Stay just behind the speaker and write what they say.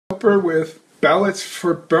Soper with Ballots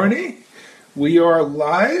for Bernie. We are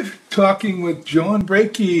live talking with John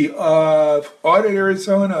Brakey of Audit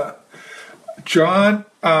Arizona. John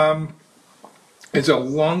is a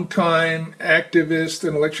longtime activist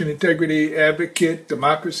and election integrity advocate,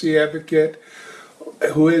 democracy advocate,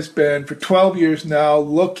 who has been for 12 years now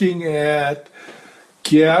looking at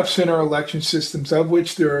gaps in our election systems, of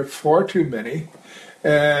which there are far too many,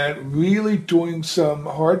 and really doing some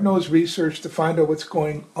hard-nosed research to find out what's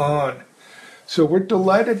going on. So we're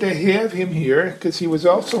delighted to have him here because he was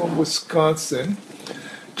also in Wisconsin.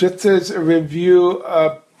 Just as a review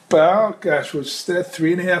about, was that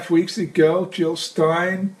 3.5 weeks ago, Jill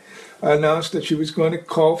Stein announced that she was going to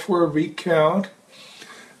call for a recount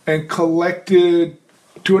and collected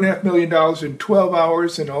 $2.5 million in 12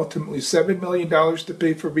 hours and ultimately $7 million to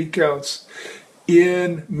pay for recounts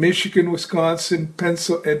in Michigan, Wisconsin,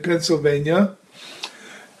 and Pennsylvania.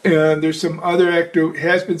 And there's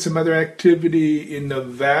has been some other activity in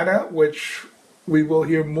Nevada, which we will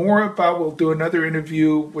hear more about. We'll do another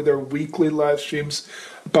interview with our weekly live streams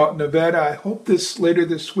about Nevada. I hope later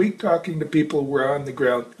this week, talking to people who are on the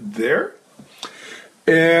ground there.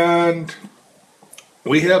 And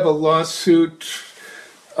we have a lawsuit.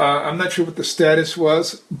 I'm not sure what the status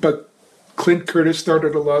was, but Clint Curtis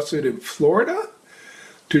started a lawsuit in Florida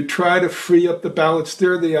to try to free up the ballots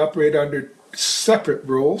there. They operate under separate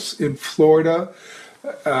rules in Florida.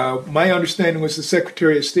 My understanding was the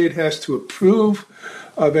Secretary of State has to approve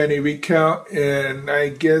of any recount, and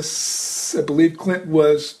I believe Clint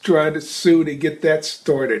was trying to sue to get that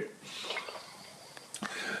started.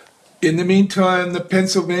 In the meantime, the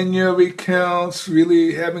Pennsylvania recounts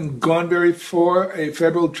really haven't gone very far. A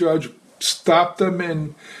federal judge stopped them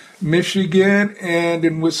in Michigan and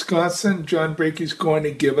in Wisconsin. John Brakey's going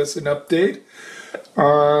to give us an update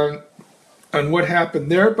on what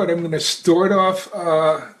happened there, but I'm going to start off.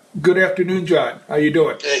 Good afternoon, John. How you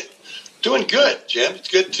doing? Hey, doing good, Jim. It's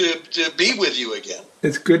good to be with you again.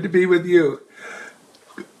 It's good to be with you.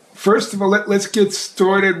 First of all, let's get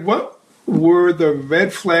started. What were the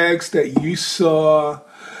red flags that you saw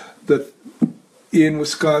in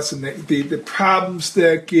Wisconsin, the problems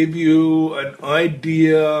that gave you an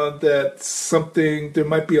idea that there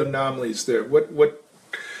might be anomalies there?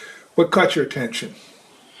 What caught your attention?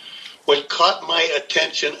 What caught my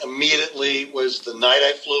attention immediately was the night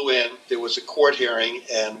I flew in. There was a court hearing,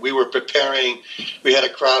 and we were preparing. We had a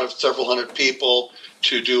crowd of several hundred people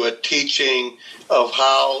to do a teaching of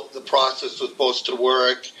how the process was supposed to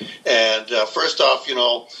work. And first off,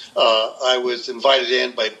 I was invited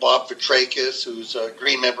in by Bob Vitrakis, who's a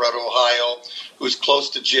Green member out of Ohio, who's close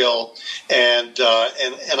to Jill. And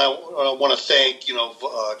I want to thank,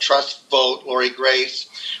 Trust Vote, Lori Grace,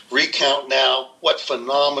 Recount Now, what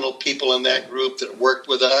phenomenal people in that group that worked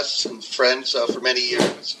with us and friends for many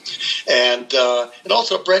years. And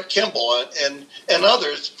also Brett Kimball and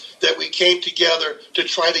others, that we came together to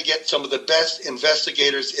try to get some of the best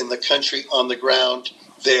investigators in the country on the ground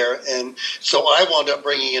there. And so I wound up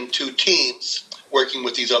bringing in 2 teams working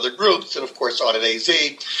with these other groups, and of course AUDIT-AZ.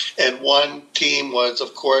 And one team was,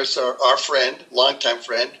 of course, our friend, longtime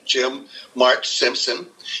friend, Jim March Simpson,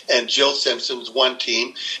 and Jill Simpson was one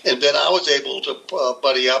team. And then I was able to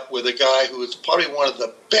buddy up with a guy who is probably one of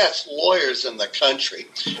the best lawyers in the country,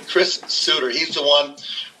 Chris Suter. He's the one.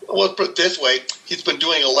 Well, let's put it this way, he's been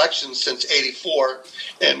doing elections since '84,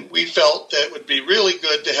 and we felt that it would be really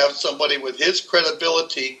good to have somebody with his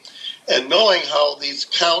credibility and knowing how these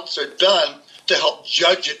counts are done to help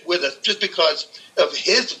judge it with us, just because of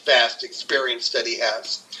his vast experience that he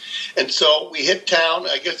has. And so we hit town.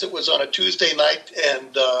 I guess it was on a Tuesday night,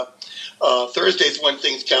 and Thursday's when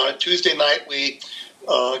things counted. Tuesday night we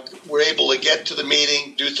were able to get to the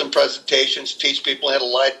meeting, do some presentations, teach people, had a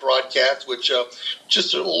live broadcast, which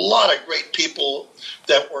just a lot of great people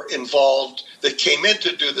that were involved that came in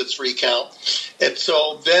to do this recount. And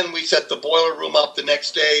so then we set the boiler room up the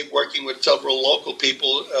next day, working with several local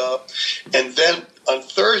people. And then on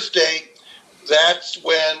Thursday, that's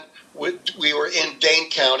when we were in Dane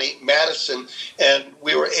County, Madison, and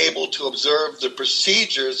we were able to observe the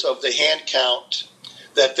procedures of the hand count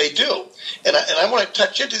that they do. And I want to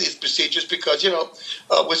touch into these procedures because,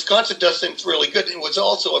 Wisconsin does things really good. It was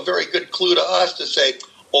also a very good clue to us to say,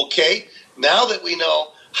 okay, now that we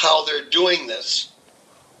know how they're doing this,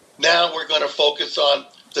 now we're going to focus on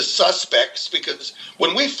the suspects, because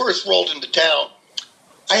when we first rolled into town,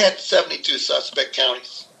 I had 72 suspect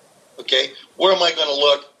counties. Okay, where am I going to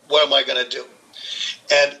look? What am I going to do?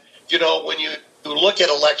 And, when you look at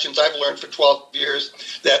elections, I've learned for 12 years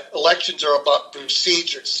that elections are about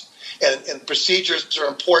procedures, and procedures are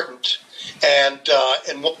important. And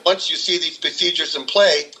once you see these procedures in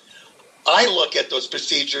play, I look at those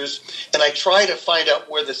procedures and I try to find out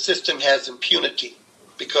where the system has impunity,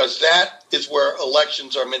 because that is where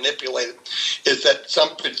elections are manipulated, is that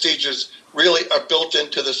some procedures really are built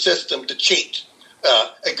into the system to cheat.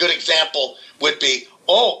 A good example would be,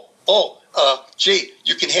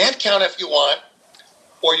 you can hand count if you want,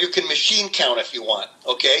 or you can machine count if you want,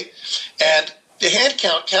 okay? And the hand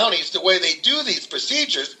count counties, the way they do these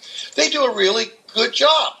procedures, they do a really good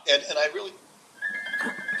job. And I really...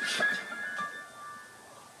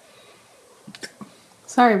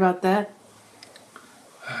 Sorry about that.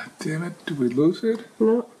 Damn it, did we lose it?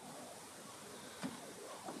 No.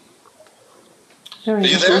 Are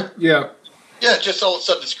you there? Yeah. Yeah, just all of a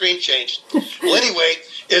sudden the screen changed. Well, anyway,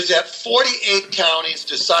 is that 48 counties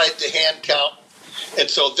decided to hand count. And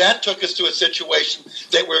so that took us to a situation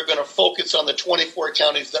that we're going to focus on the 24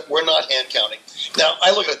 counties that we're not hand counting. Now,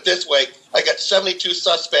 I look at it this way. I got 72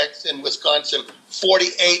 suspects in Wisconsin.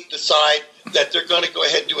 48 decide that they're going to go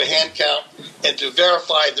ahead and do a hand count and to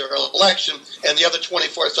verify their election. And the other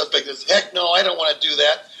 24 suspects say, heck no, I don't want to do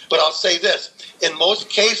that. But I'll say this. In most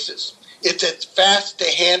cases, it's as fast to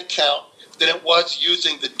hand count than it was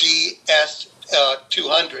using the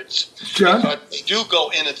DS200s. John? Because they do go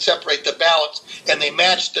in and separate the ballots, and they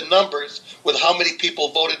match the numbers with how many people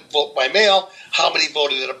vote by mail, how many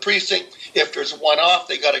voted at a precinct. If there's one off,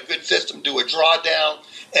 they got a good system, do a drawdown,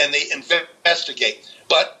 and they investigate.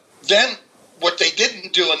 But then what they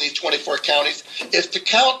didn't do in these 24 counties is to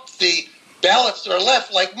count the ballots that are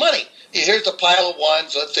left like money. Here's a pile of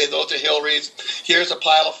ones, let's say those are Hillary's. Here's a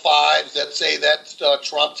pile of fives, let's say that's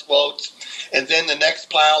Trump's votes. And then the next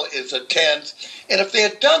pile is a tens. And if they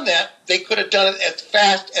had done that, they could have done it as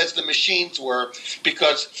fast as the machines were.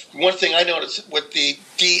 Because one thing I noticed with the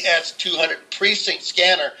DS200 precinct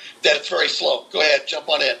scanner, that it's very slow. Go ahead, jump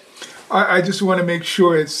on in. I just want to make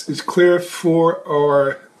sure it's clear for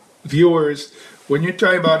our viewers. When you're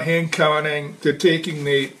talking about hand counting, they're taking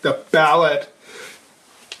the ballot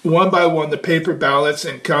one by one, the paper ballots,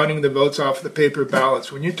 and counting the votes off the paper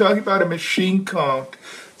ballots. When you're talking about a machine count,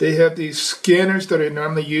 they have these scanners that are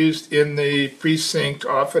normally used in the precinct,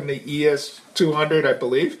 often the ES200, I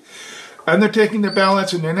believe. And they're taking the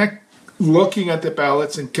ballots, and they're not looking at the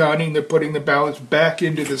ballots and counting. They're putting the ballots back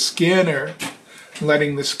into the scanner,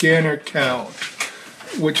 letting the scanner count,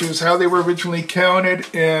 which is how they were originally counted,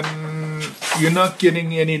 and you're not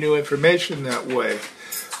getting any new information that way.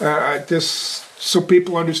 So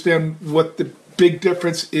people understand what the big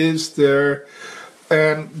difference is there.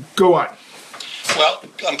 And go on. Well,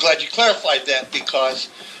 I'm glad you clarified that, because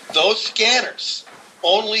those scanners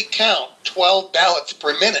only count 12 ballots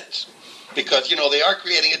per minute, because, they are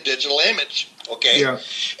creating a digital image, okay? Yeah.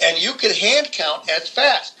 And you could hand count as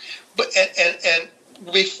fast. But and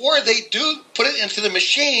before they do put it into the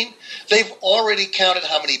machine, they've already counted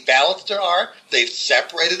how many ballots there are. They've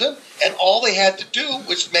separated them, and all they had to do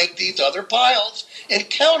was make these other piles and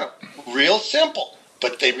count them. Real simple,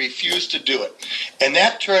 but they refused to do it. And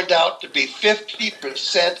that turned out to be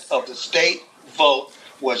 50% of the state vote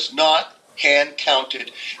was not hand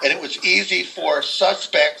counted. And it was easy for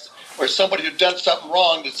suspects or somebody who'd done something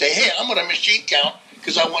wrong to say, hey, I'm going to machine count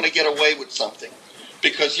because I want to get away with something.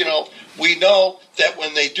 Because, we know that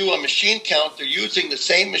when they do a machine count, they're using the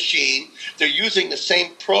same machine, they're using the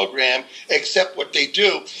same program, except what they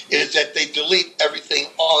do is that they delete everything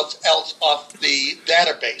else off the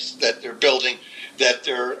database that they're building, that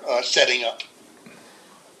they're setting up.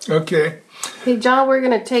 Okay. Hey, John, we're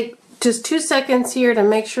going to take just 2 seconds here to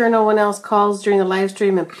make sure no one else calls during the live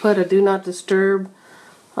stream and put a do not disturb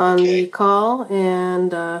on the call.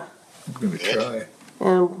 And I'm going to try.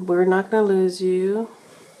 And we're not going to lose you.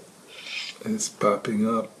 It's popping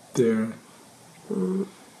up there. Alrighty.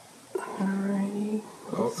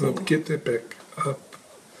 Oh, get that back up.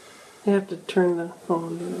 You have to turn the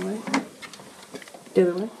phone the other way. The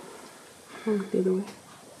other way. The other way.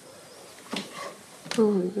 There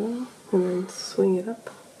we go. And then swing it up.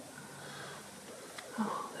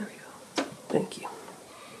 Oh, there we go. Thank you.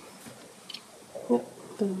 Yep,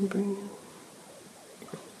 then bring it.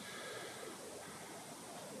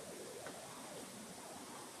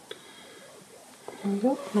 There we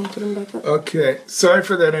go. And put them back up. Okay. Sorry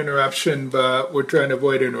for that interruption, but we're trying to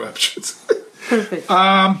avoid interruptions. Perfect.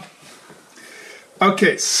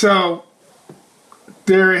 Okay, so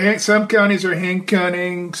some counties are hand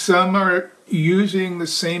counting, some are using the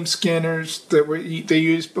same scanners that they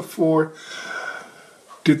used before.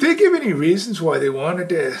 Did they give any reasons why they wanted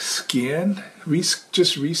to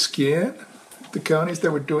just rescan the counties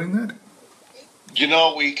that were doing that?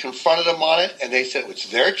 We confronted them on it, and they said it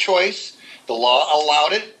was their choice. The law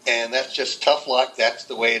allowed it, and that's just tough luck. That's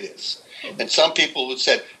the way it is. And some people would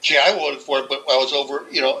said, "Gee, I voted for it, but I was over."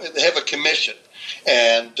 They have a commission,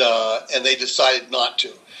 and they decided not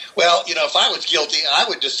to. Well, if I was guilty, I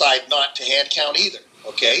would decide not to hand count either.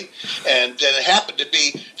 Okay, and it happened to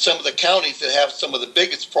be some of the counties that have some of the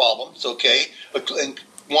biggest problems. Okay, and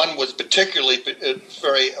one was particularly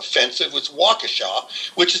very offensive, was Waukesha,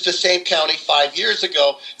 which is the same county 5 years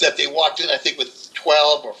ago that they walked in, I think, with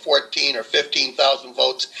 12 or 14 or 15,000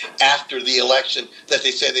 votes after the election that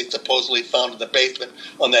they say they supposedly found in the basement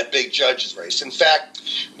on that big judge's race. In fact,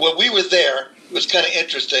 when we were there, it was kind of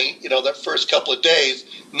interesting. That first couple of days,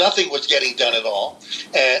 nothing was getting done at all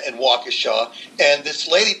in Waukesha. And this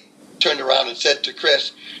lady turned around and said to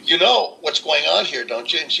Chris, "You know what's going on here,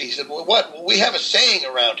 don't you?" And she said, "Well, what?" "Well, we have a saying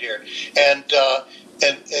around here." And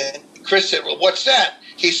Chris said, "Well, what's that?"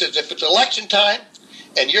 He says, "If it's election time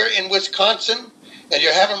and you're in Wisconsin and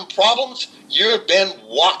you're having problems, you've been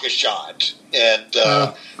Waukesha'd." And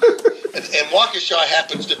Waukesha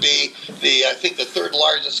happens to be I think the third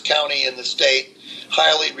largest county in the state,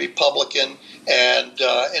 highly Republican, and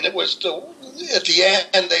it was at the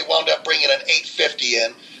end they wound up bringing an 850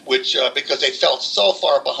 in, which because they felt so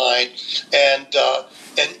far behind, and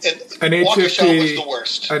Waukesha was the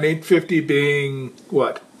worst. An 850 being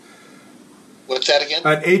what? What's that again?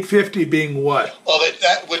 An 850 being what? Oh,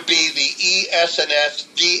 that would be the ES&S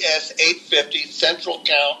DS200 central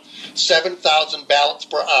count, 7,000 ballots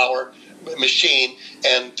per hour machine,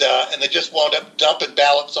 and they just wound up dumping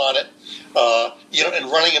ballots on it,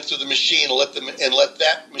 and running them through the machine and let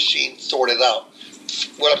that machine sort it out.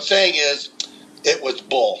 What I'm saying is, it was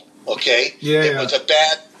bull. Okay, it was a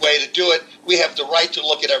bad way to do it. We have the right to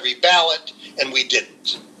look at every ballot, and we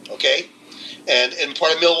didn't. Okay, and in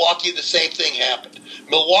part of Milwaukee, the same thing happened.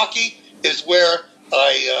 Milwaukee is where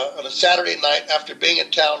on a Saturday night, after being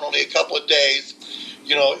in town only a couple of days,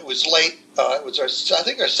 it was late. It was I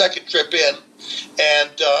think our second trip in,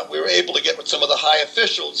 and we were able to get with some of the high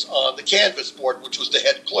officials on the canvass board, which was the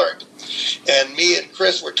head clerk. And me and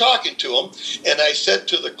Chris were talking to him, and I said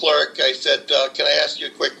to the clerk, I said, "Can I ask you a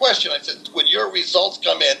quick question?" I said, "When your results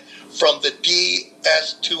come in from the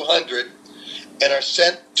DS200 and are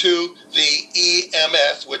sent to the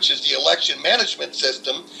EMS, which is the election management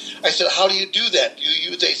system," I said, "how do you do that? Do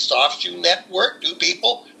you use a soft shoe network? Do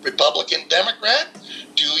people, Republican, Democrat?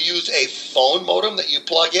 Do you use a phone modem that you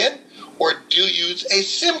plug in? Or do you use a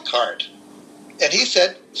SIM card?" And he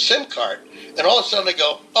said, "SIM card." And all of a sudden I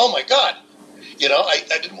go, "Oh my God."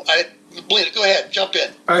 I believe it. Go ahead, jump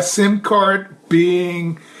in. A SIM card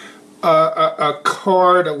being a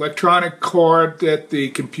card, electronic card that the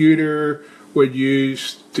computer would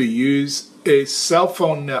use to use a cell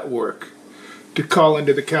phone network to call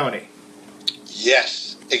into the county.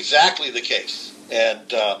 Yes, exactly the case.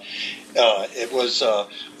 And it was,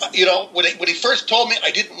 when he first told me,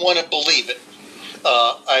 I didn't want to believe it.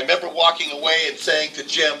 I remember walking away and saying to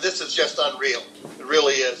Jim, "This is just unreal. It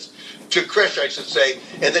really is." To Chris, I should say,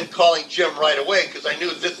 and then calling Jim right away because I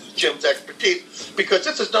knew this is Jim's expertise, because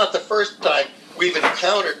this is not the first time we've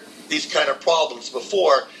encountered these kind of problems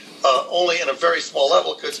before, only in a very small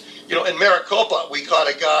level, because, in Maricopa, we caught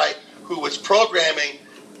a guy who was programming.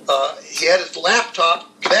 He had his laptop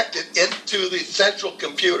connected into the central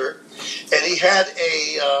computer, and he had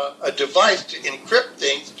a device to encrypt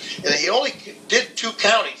things, and he only did 2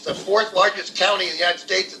 counties. The 4th largest county in the United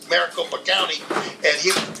States is Maricopa County, and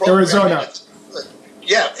he was programming Arizona.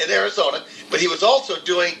 In Arizona, but he was also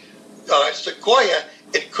doing Sequoia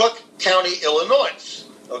in Cook County, Illinois.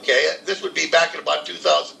 Okay, this would be back in about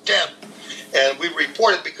 2010, and we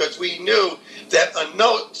reported because we knew that under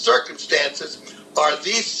no circumstances are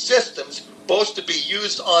these systems supposed to be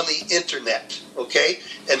used on the internet, okay?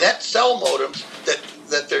 And that cell modems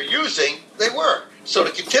that they're using, they were. So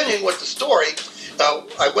to continuing with the story,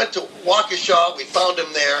 I went to Waukesha. We found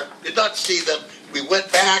them there. Did not see them. We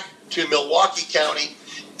went back to Milwaukee County,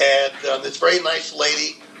 and this very nice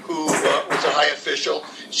lady who was a high official,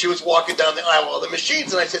 she was walking down the aisle of the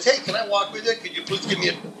machines, and I said, "Hey, can I walk with you? Could you please give me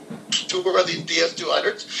a tour of these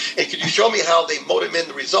DS200s? And could you show me how they modem in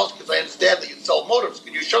the results? Because I understand that you sell modems.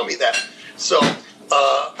 Could you show me that?" So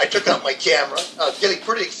I took out my camera. I was getting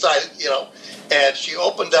pretty excited, and she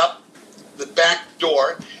opened up the back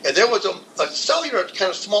door, and there was a cellular kind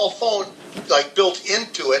of small phone like built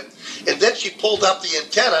into it, and then she pulled up the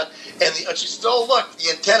antenna, and she said, "Oh, look, the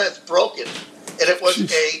antenna is broken." And it was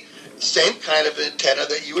a same kind of antenna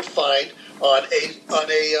that you would find on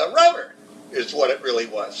a router, is what it really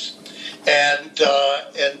was. And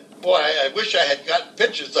boy, I wish I had gotten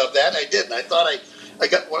pictures of that. I didn't. I thought I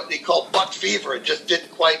got what they call buck fever and just didn't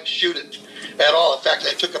quite shoot it. at all. In fact,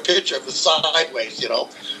 I took a picture of the sideways, you know.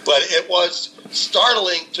 But it was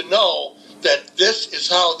startling to know that this is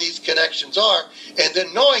how these connections are. And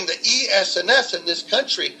then knowing that ES&S in this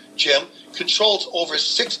country, Jim, controls over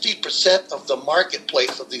 60% of the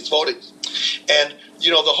marketplace of these voting. And, you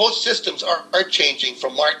know, the whole systems are changing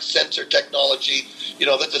from marked sensor technology. You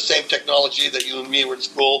know, that's the same technology that you and me were in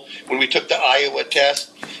school when we took the Iowa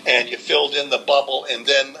test and you filled in the bubble. And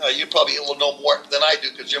then you probably will know more than I do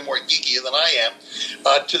because you're more geeky than I am,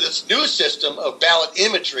 to this new system of ballot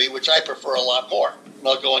imagery, which I prefer a lot more. And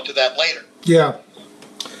I'll go into that later. Yeah.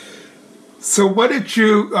 So what did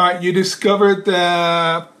you discovered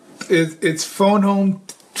that it's phone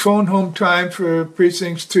home time for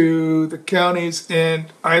precincts to the counties, and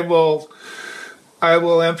I will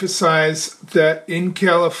emphasize that in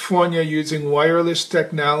California using wireless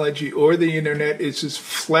technology or the internet is just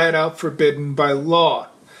flat out forbidden by law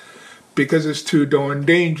because it's too darn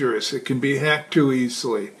dangerous. It can be hacked too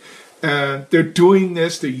easily. And they're doing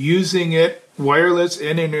this, they're using it, wireless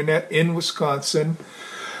and internet in Wisconsin.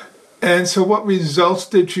 And so what results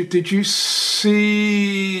did you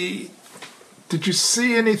see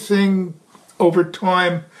anything over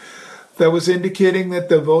time that was indicating that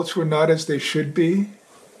the votes were not as they should be?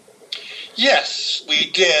 Yes, we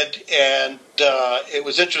did. And it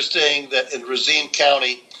was interesting that in Racine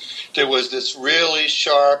County, there was this really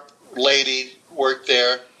sharp lady worked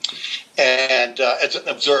there and as an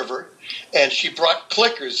observer, and she brought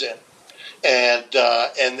clickers in.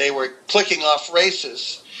 And they were clicking off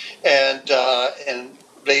races, and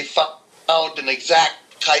they found an exact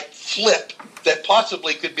type flip that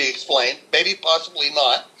possibly could be explained, maybe possibly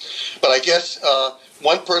not. But I guess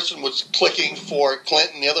one person was clicking for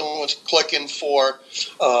Clinton, the other one was clicking for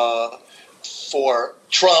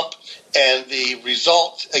Trump, and the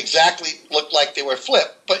results exactly looked like they were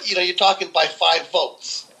flipped. But you know, you're talking by 5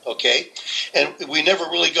 votes, okay? And we never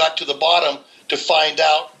really got to the bottom to find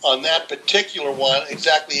out on that particular one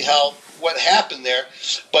exactly what happened there.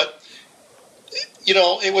 But, you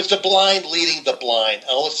know, it was the blind leading the blind.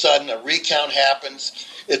 All of a sudden, a recount happens.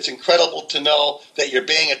 It's incredible to know that you're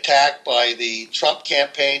being attacked by the Trump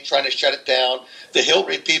campaign, trying to shut it down. The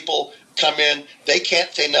Hillary people come in. They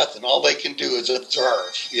can't say nothing. All they can do is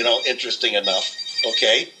observe, you know, interesting enough,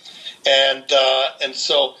 okay? And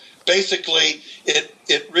so basically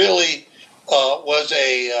it really was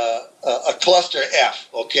a cluster F,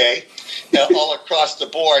 okay, all across the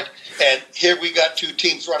board. And here we got 2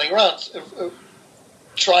 teams running around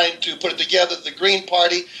trying to put it together. The Green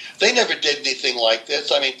Party, they never did anything like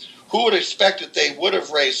this. I mean, who would expect that they would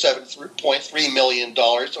have raised $7.3 million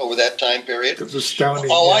over that time period? It was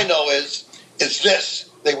astounding. All I know is this: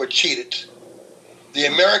 they were cheated. The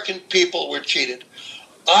American people were cheated.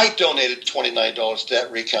 I donated $29 to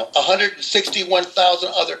that recount,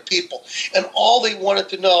 161,000 other people. And all they wanted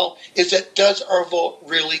to know is that does our vote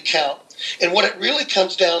really count? And what it really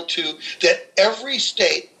comes down to, that every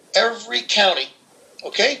state, every county,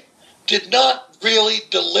 okay, did not really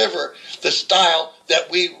deliver the style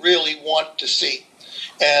that we really want to see.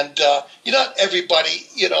 And, not everybody,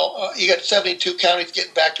 you got 72 counties,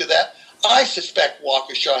 getting back to that. I suspect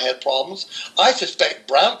Waukesha had problems. I suspect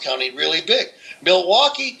Brown County really big.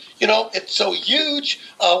 Milwaukee, it's so huge.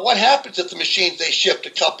 What happens if the machines, they shift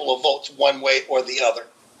a couple of votes one way or the other?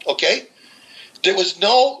 Okay? There was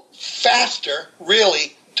no faster,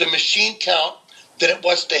 really, to machine count than it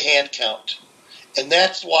was to hand count. And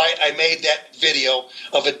that's why I made that video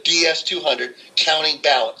of a DS200 counting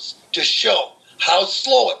ballots, to show how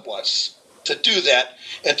slow it was to do that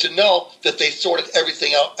and to know that they sorted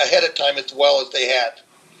everything out ahead of time as well as they had.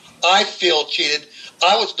 I feel cheated.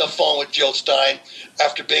 I was on the phone with Jill Stein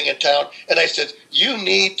after being in town, and I said, you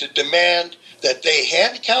need to demand that they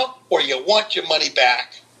hand count or you want your money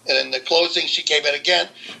back. And in the closing, she came in again.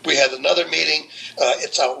 We had another meeting.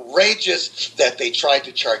 It's outrageous that they tried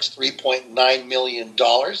to charge $3.9 million.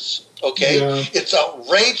 Okay? Yeah. It's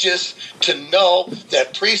outrageous to know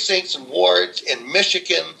that precincts and wards in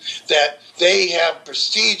Michigan, that they have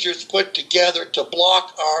procedures put together to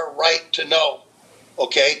block our right to know.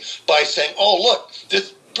 Okay? By saying, oh, look,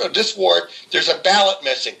 this ward, there's a ballot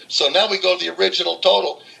missing. So now we go to the original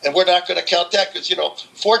total, and we're not going to count that because,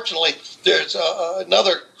 fortunately, there's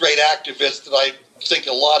another great activist that I think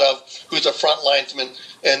a lot of, who's a frontlinesman,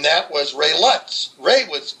 and that was Ray Lutz. Ray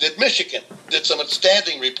did Michigan, did some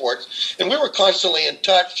outstanding reports, and we were constantly in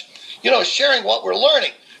touch, sharing what we're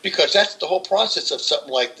learning, because that's the whole process of something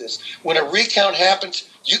like this. When a recount happens,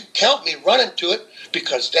 you count me running to it,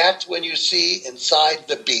 because that's when you see inside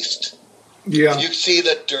the beast. Yeah. You see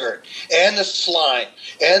the dirt and the slime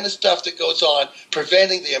and the stuff that goes on,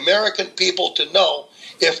 preventing the American people to know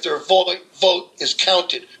if their vote is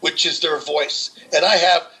counted, which is their voice. And I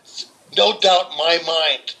have no doubt in my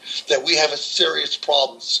mind that we have a serious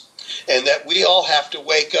problems and that we all have to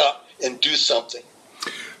wake up and do something.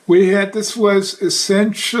 This was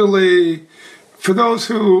essentially, for those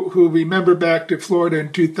who remember back to Florida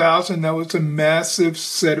in 2000, that was a massive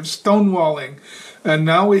set of stonewalling. And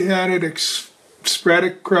now we had it spread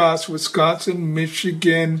across Wisconsin,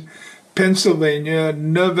 Michigan, Pennsylvania,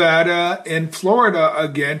 Nevada, and Florida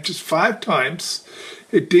again, just 5 times.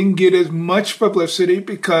 It didn't get as much publicity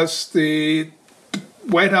because the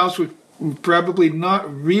White House was probably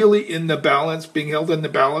not really in the balance, being held in the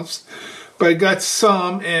balance, but it got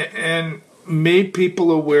some and made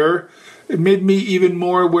people aware. It made me even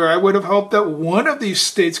more aware. I would have hoped that one of these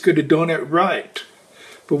states could have done it right.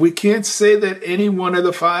 But we can't say that any one of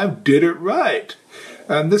the 5 did it right.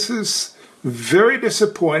 And this is very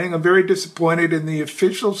disappointing. I'm very disappointed in the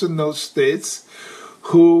officials in those states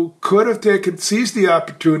who could have seized the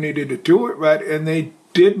opportunity to do it right, and they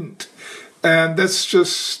didn't. And that's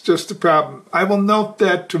just the problem. I will note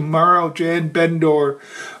that tomorrow, Jan Bendor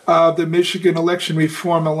of the Michigan Election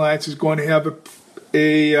Reform Alliance is going to have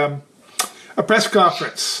a press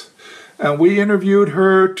conference. And we interviewed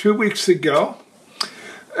her 2 weeks ago,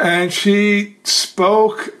 and she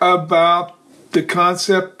spoke about the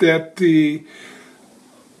concept that the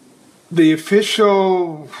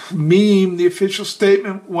official meme, the official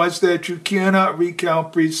statement was that you cannot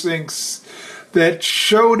recount precincts that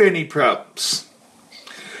showed any problems.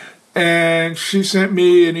 And she sent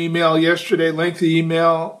me an email yesterday, lengthy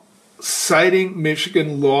email, citing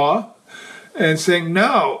Michigan law and saying,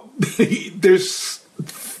 no,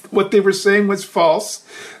 what they were saying was false,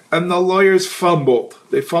 and the lawyers fumbled.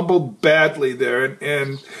 They fumbled badly there,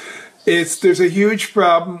 and there's a huge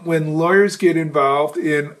problem when lawyers get involved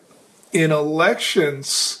in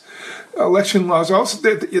elections. Election laws. Also,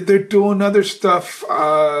 they're doing other stuff,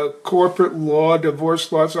 corporate law,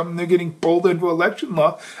 divorce law, something. They're getting pulled into election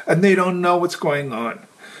law, and they don't know what's going on.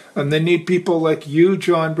 And they need people like you,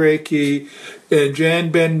 John Brakey, and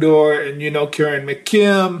Jan Bendor, and, Karen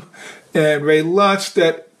McKim, and Ray Lutz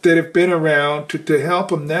that have been around to help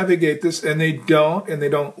them navigate this, and they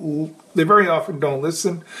very often don't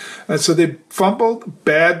listen. And so they fumbled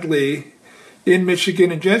badly in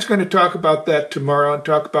Michigan, and Jen's going to talk about that tomorrow and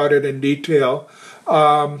talk about it in detail.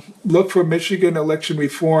 Look for Michigan Election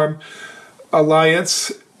Reform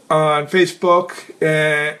Alliance on Facebook,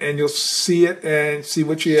 and you'll see it and see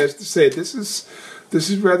what she has to say. This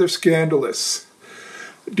is rather scandalous.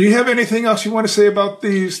 Do you have anything else you want to say about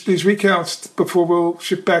these recounts before we'll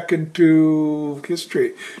shift back into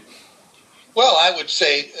history? Well, I would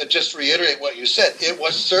say, just reiterate what you said, it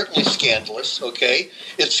was certainly scandalous, okay?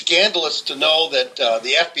 It's scandalous to know that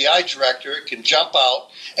the FBI director can jump out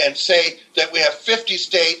and say that we have 50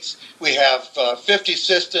 states, we have 50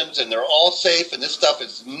 systems, and they're all safe, and this stuff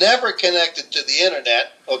is never connected to the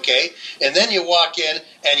internet, okay? And then you walk in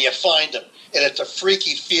and you find them. And it's a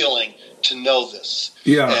freaky feeling to know this.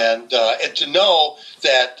 Yeah. And to know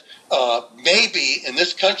that maybe in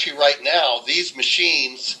this country right now, these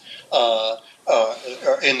machines are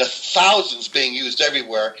in the thousands being used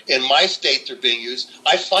everywhere. In my state, they're being used.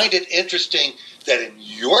 I find it interesting that in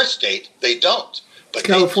your state, they don't. But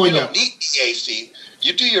California. You don't need EAC.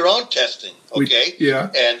 You do your own testing, okay?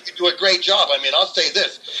 And you do a great job. I mean, I'll say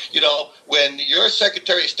this. When your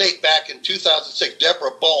Secretary of State back in 2006,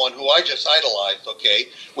 Deborah Bowen, who I just idolized, okay,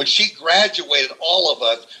 when she graduated all of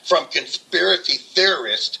us from conspiracy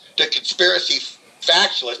theorist to conspiracy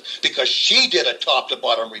factualist because she did a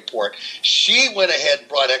top-to-bottom report. She went ahead and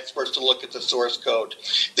brought experts to look at the source code.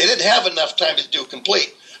 They didn't have enough time to do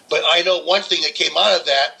complete. But I know one thing that came out of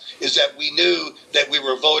that is that we knew that we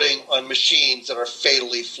were voting on machines that are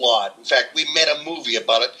fatally flawed. In fact, we made a movie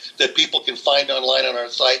about it that people can find online on our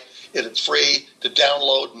site. It's free to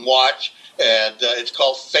download and watch. And it's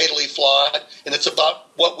called Fatally Flawed. And it's about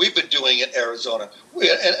what we've been doing in Arizona.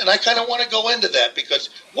 And I kind of want to go into that because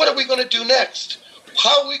what are we going to do next?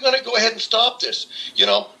 How are we going to go ahead and stop this?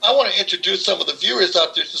 I want to introduce some of the viewers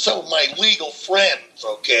out there to some of my legal friends,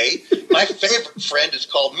 okay? My favorite friend is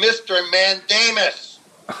called Mr. Mandamus,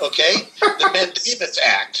 okay? The Mandamus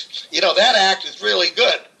Act. That act is really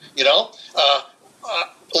good,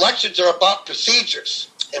 Elections are about procedures.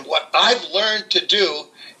 And what I've learned to do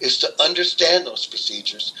is to understand those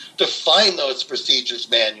procedures, to find those procedures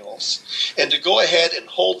manuals, and to go ahead and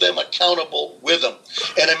hold them accountable with them.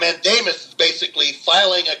 And a mandamus is basically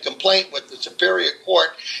filing a complaint with the Superior Court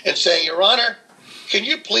and saying, Your Honor, can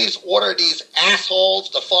you please order these assholes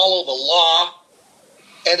to follow the law?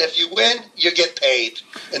 And if you win, you get paid.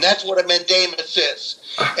 And that's what a mandamus is.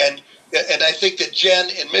 And And I think that Jen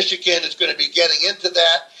in Michigan is going to be getting into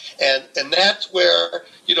that. And that's where,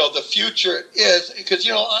 the future is. Because,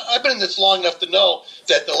 I've been in this long enough to know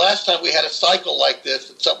that the last time we had a cycle like this,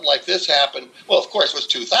 that something like this happened, well, of course, it was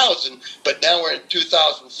 2000, but now we're in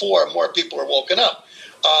 2004, more people are woken up.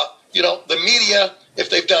 The media, if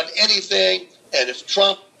they've done anything, and if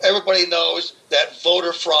Trump, everybody knows that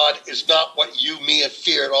voter fraud is not what you, me, have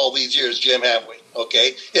feared all these years, Jim, have we?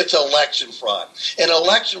 Okay? It's election fraud. And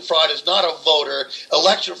election fraud is not a voter.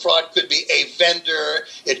 Election fraud could be a vendor.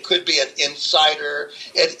 It could be an insider.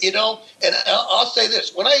 And, and I'll say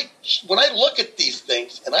this. When I look at these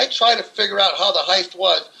things and I try to figure out how the heist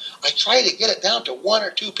was, I try to get it down to one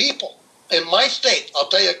or two people. In my state, I'll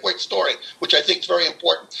tell you a quick story, which I think is very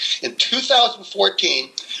important. In 2014,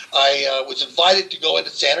 I was invited to go into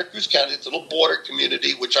Santa Cruz County. It's a little border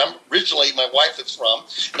community, which I'm originally, my wife is from,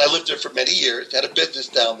 and I lived there for many years, had a business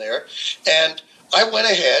down there. And I went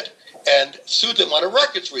ahead and sued them on a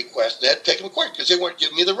records request. They had to take them to court because they weren't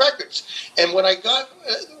giving me the records. And when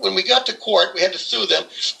we got to court, we had to sue them.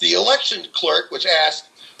 The election clerk was asked,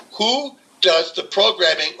 who does the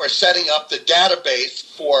programming or setting up the database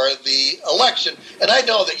for the election? And I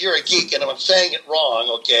know that you're a geek and I'm saying it wrong,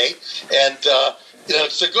 okay? And,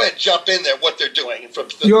 so go ahead and jump in there, what they're doing.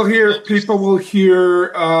 People will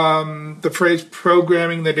hear the phrase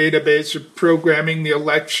programming the database or programming the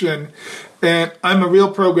election. And I'm a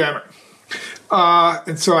real programmer.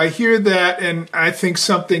 And so I hear that and I think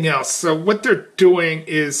something else. So what they're doing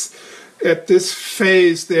is at this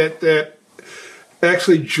phase that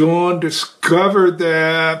actually John discovered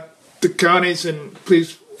that the counties, and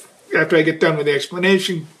please, after I get done with the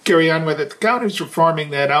explanation, carry on with it, the counties are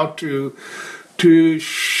farming that out to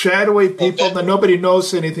shadowy people that nobody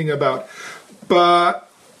knows anything about. But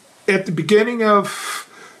at the beginning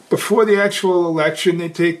before the actual election, they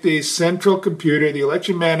take the central computer, the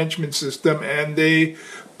election management system, and they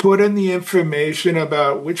put in the information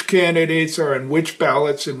about which candidates are in which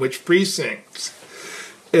ballots and which precincts.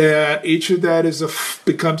 And each of that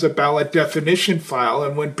becomes a ballot definition file.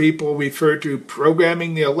 And when people refer to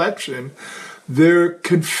programming the election, they're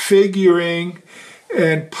configuring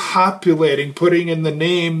and populating, putting in the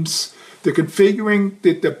names. They're configuring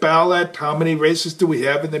the ballot, how many races do we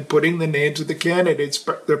have, and then putting the names of the candidates.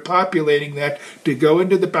 They're populating that to go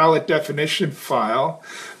into the ballot definition file.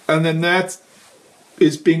 And then that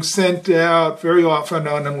is being sent out very often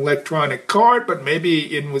on an electronic card, but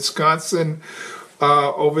maybe in Wisconsin,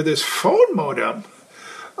 over this phone modem.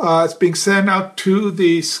 It's being sent out to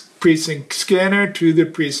the precinct scanner, to the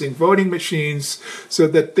precinct voting machines, so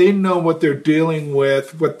that they know what they're dealing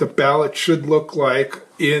with, what the ballot should look like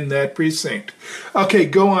in that precinct. Okay,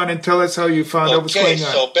 go on and tell us how you found out what's going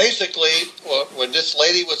on. So basically, when this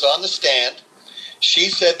lady was on the stand, she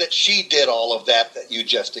said that she did all of that you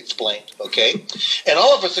just explained, okay? And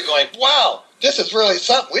all of us are going, wow, this is really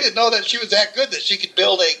something. We didn't know that she was that good, that she could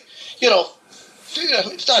build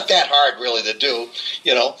it's not that hard really to do,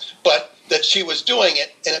 but that she was doing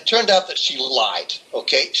it, and it turned out that she lied,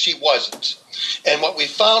 okay? She wasn't. And what we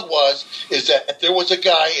found is that there was a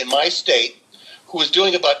guy in my state who was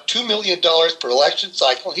doing about $2 million per election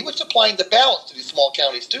cycle, and he was supplying the ballots to these small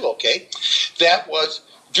counties too, okay? That was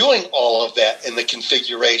doing all of that in the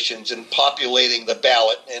configurations and populating the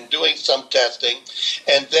ballot and doing some testing,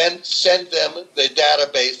 and then send them the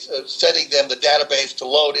database, sending them the database to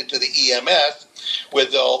load into the EMS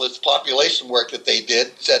with all this population work that they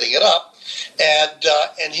did, setting it up,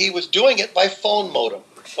 and he was doing it by phone modem,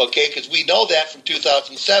 okay? Because we know that from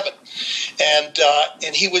 2007,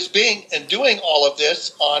 and he was doing all of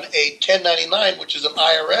this on a 1099, which is an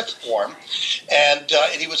IRS form, and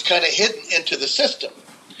he was kind of hidden into the system.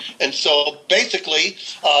 And so basically,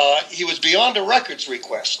 he was beyond a records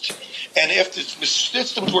request. And if the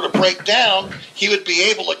systems were to break down, he would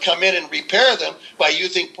be able to come in and repair them by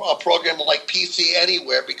using a program like PC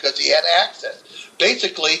Anywhere because he had access.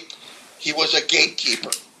 Basically, he was a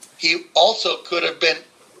gatekeeper. He also could have been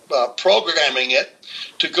programming it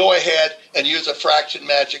to go ahead and use a fraction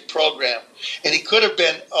magic program. And he could have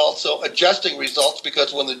been also adjusting results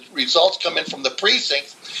because when the results come in from the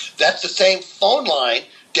precincts, that's the same phone line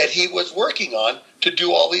that he was working on to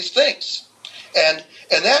do all these things. And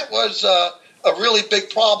that was a really big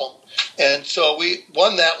problem. And so we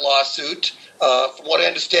won that lawsuit. From what I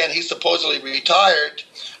understand, he supposedly retired.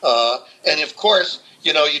 And of course,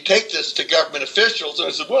 you take this to government officials and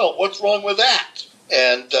I said, well, what's wrong with that?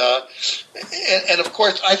 And of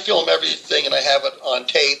course, I film everything and I have it on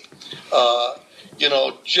tape,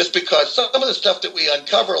 just because some of the stuff that we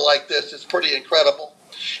uncover like this is pretty incredible.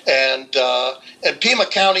 And Pima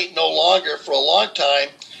County no longer, for a long time,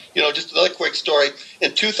 just another quick story.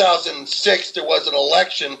 In 2006, there was an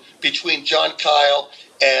election between John Kyle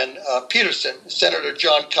and Peterson. Senator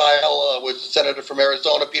John Kyle was a senator from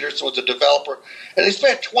Arizona. Peterson was a developer. And they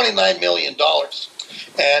spent $29 million.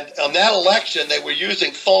 And on that election, they were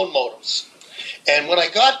using phone modems. And when I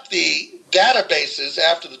got the databases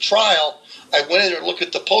after the trial, I went in and looked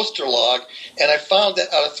at the poster log, and I found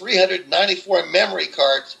that out of 394 memory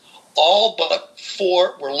cards, all but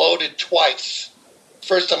 4 were loaded twice.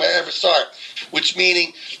 First time I ever saw it, which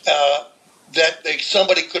meaning that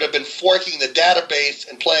somebody could have been forking the database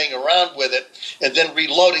and playing around with it and then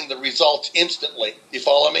reloading the results instantly. You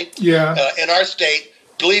follow me? Yeah. In our state,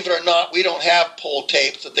 believe it or not, we don't have poll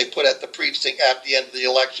tapes that they put at the precinct at the end of the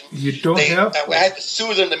election. You don't have? I had to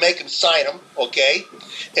sue them to make them sign them, okay?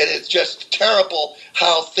 And it's just terrible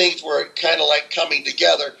how things were kind of like coming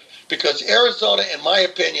together, because Arizona, in my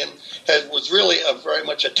opinion, was really very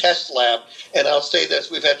much a test lab. And I'll say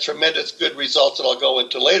this, we've had tremendous good results that I'll go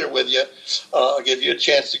into later with you. I'll give you a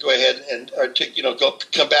chance to go ahead and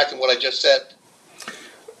come back on what I just said.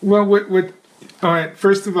 Well, all right,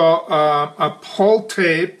 first of all, a poll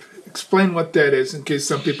tape, explain what that is in case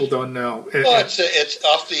some people don't know. Well, it's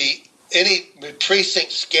off any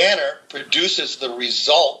precinct scanner produces the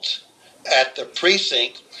result at the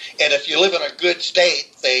precinct. And if you live in a good state,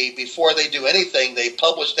 before they do anything, they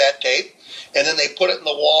publish that tape, and then they put it in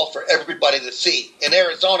the wall for everybody to see. In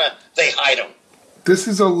Arizona, they hide them. This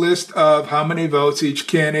is a list of how many votes each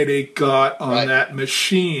candidate got on that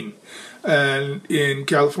machine. And in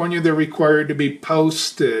California, they're required to be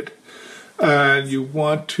posted. And you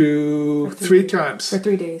want to 3 times. For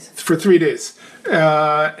 3 days. For 3 days.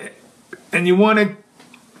 And you want to...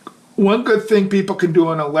 One good thing people can do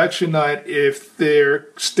on election night, if their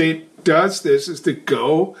state does this, is to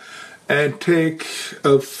go and take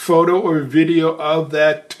a photo or video of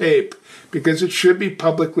that tape, because it should be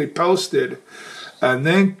publicly posted, and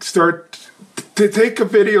then start to take a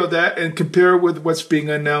video of that and compare with what's being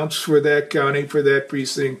announced for that county, for that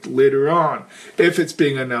precinct later on, if it's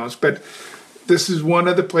being announced. But this is one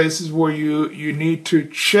of the places where you need to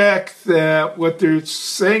check that what they're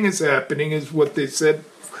saying is happening is what they said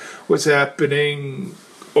was happening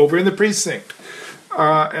over in the precinct.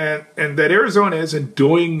 And that Arizona isn't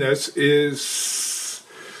doing this is,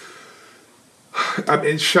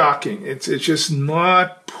 it's shocking. It's just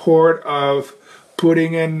not part of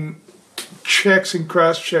putting in checks and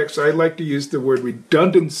cross-checks. I like to use the word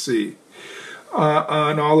redundancy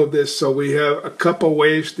on all of this. So we have a couple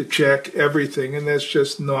ways to check everything, and that's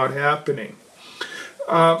just not happening.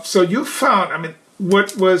 So you found,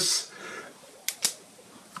 what was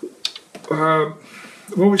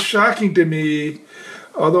shocking to me,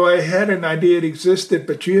 although I had an idea it existed,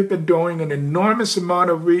 but you have been doing an enormous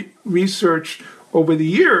amount of research over the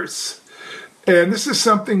years. And this is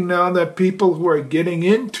something now that people who are getting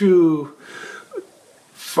into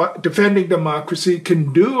defending democracy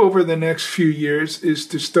can do over the next few years, is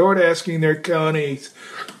to start asking their counties,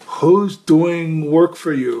 who's doing work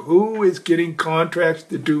for you? Who is getting contracts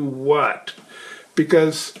to do what?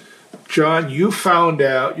 Because, John, you found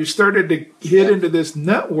out, you started to hit into this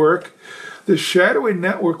network, the shadowy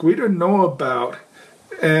network we didn't know about.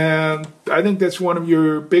 And I think that's one of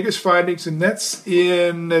your biggest findings, and that's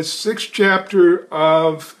in the 6th chapter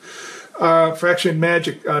of Fraction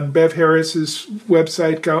Magic on Bev Harris's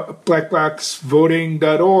website,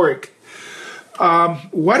 blackboxvoting.org.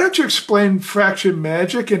 Why don't you explain Fraction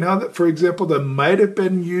Magic and how that, for example, that might have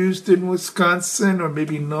been used in Wisconsin or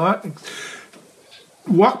maybe not?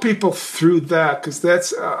 Walk people through that, because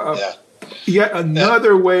that's yet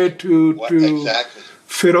another way to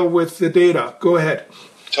fiddle with the data. Go ahead.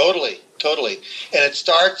 Totally. And it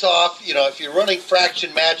starts off, if you're running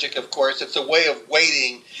Fraction Magic, of course, it's a way of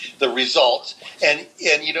weighting the results. And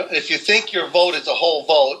if you think your vote is a whole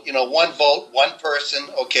vote, one vote, one person,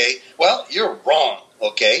 okay, well, you're wrong,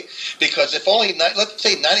 okay? Because if only, let's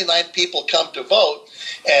say 99 people come to vote,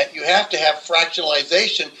 and you have to have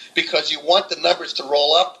fractionalization because you want the numbers to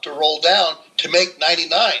roll up, to roll down, to make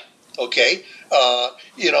 99, okay?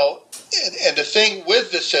 And the thing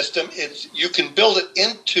with the system is you can build it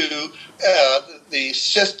into the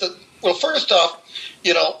system. Well, first off,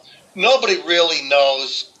 nobody really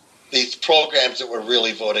knows these programs that we're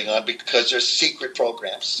really voting on because they're secret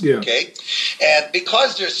programs, okay? And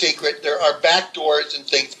because they're secret, there are back doors and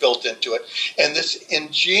things built into it. And this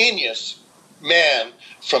ingenious man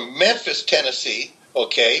from Memphis, Tennessee,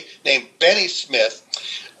 okay, named Benny Smith,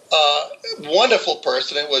 wonderful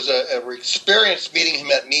person. It was an experience meeting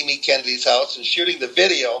him at Mimi Kennedy's house and shooting the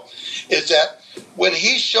video, is that when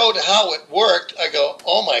he showed how it worked, I go,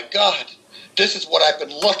 oh my God, this is what I've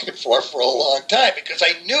been looking for a long time, because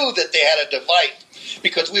I knew that they had a device.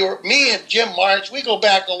 Because me and Jim March, we go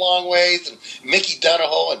back a long ways, and Mickey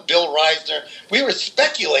Donahoe and Bill Reisner, we were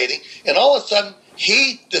speculating, and all of a sudden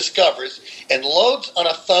he discovers and loads on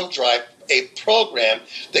a thumb drive a program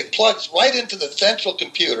that plugs right into the central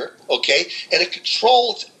computer, okay, and it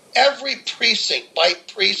controls every precinct by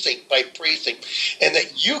precinct by precinct, and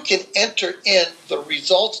that you can enter in the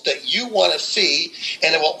results that you want to see,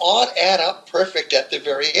 and it will all add up perfect at the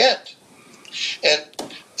very end.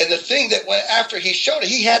 And the thing that went after he showed it,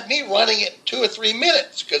 he had me running it in 2 or 3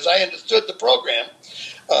 minutes because I understood the program.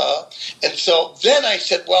 And so then I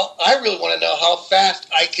said, well, I really want to know how fast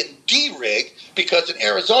I can de-rig, because in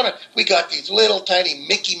Arizona, we got these little tiny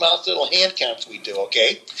Mickey Mouse little hand counts we do,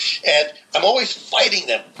 okay? And I'm always fighting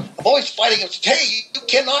them. Hey, you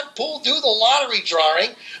cannot do the lottery drawing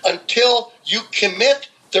until you commit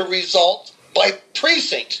the result by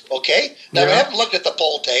precinct, okay? Now, I haven't looked at the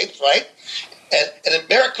poll tapes, right? And in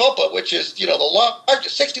Maricopa, which is, the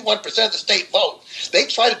largest, 61% of the state vote, they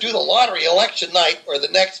try to do the lottery election night or the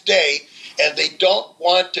next day, and they don't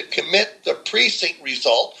want to commit the precinct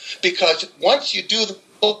result, because once you do the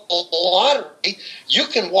lottery, you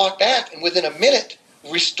can walk back and within a minute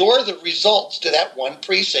restore the results to that one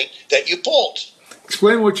precinct that you pulled.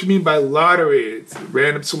 Explain what you mean by lottery. It's a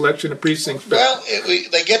random selection of precincts. Well,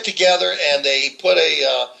 they get together and they put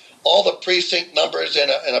all the precinct numbers in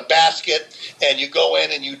a basket, and you go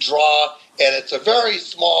in and you draw, and it's a very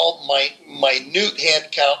small, minute hand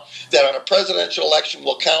count that on a presidential election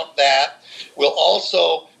will count that. We'll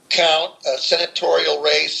also count a senatorial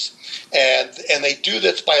race, and they do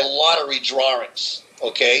this by lottery drawings,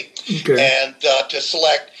 okay? And to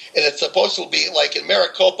select, and it's supposed to be like in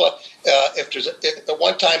Maricopa, at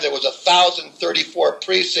one time there was 1,034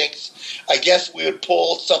 precincts, I guess we would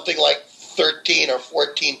pull something like 13 or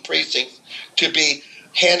 14 precincts to be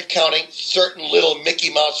hand counting certain little Mickey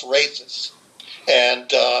Mouse races.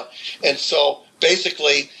 And so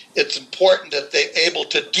basically it's important that they're able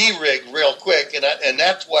to de-rig real quick, and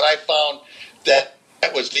that's what I found that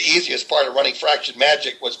was the easiest part of running Fraction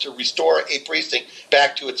Magic, was to restore a precinct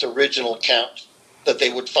back to its original count, that they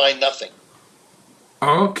would find nothing.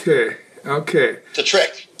 Okay. It's a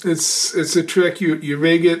trick. It's a trick. You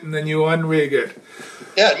rig it and then you unrig it.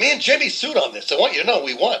 Yeah, me and Jimmy sued on this. I want you to know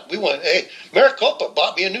we won. Hey, Maricopa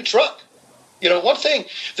bought me a new truck. One thing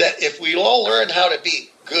that if we all learn how to be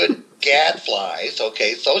good gadflies,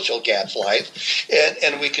 okay, social gadflies,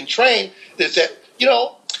 and we can train, is that,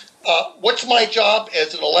 what's my job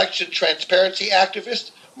as an election transparency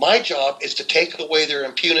activist? My job is to take away their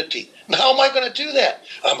impunity. And how am I going to do that?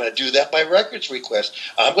 I'm going to do that by records request.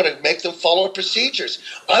 I'm going to make them follow procedures.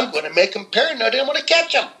 I'm going to make them paranoid. I'm going to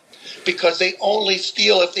catch them, because they only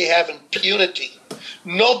steal if they have impunity.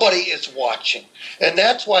 Nobody is watching. And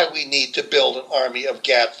that's why we need to build an army of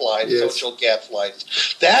gadflies, social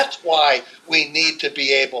gadflies. That's why we need to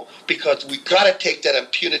be able, because we've got to take that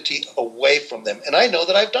impunity away from them. And I know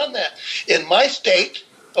that I've done that. In my state,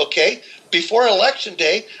 okay, before Election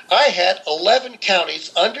Day, I had 11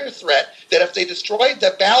 counties under threat that if they destroyed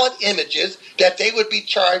the ballot images, that they would be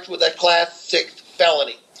charged with a Class 6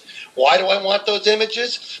 felony. Why do I want those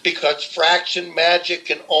images? Because Fraction Magic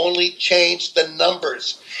can only change the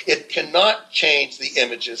numbers. It cannot change the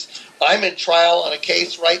images. I'm in trial on a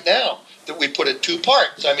case right now that we put in 2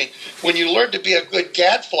 parts. I mean, when you learn to be a good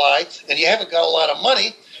gadfly and you haven't got a lot of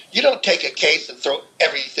money, you don't take a case and throw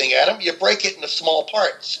everything at them. You break it into small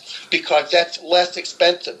parts, because that's less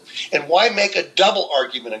expensive. And why make a double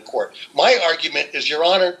argument in court? My argument is, Your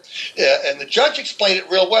Honor, and the judge explained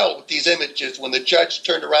it real well with these images when the judge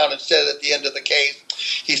turned around and said at the end of the case,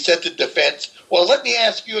 he said to the defense, well, let me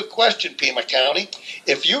ask you a question, Pima County.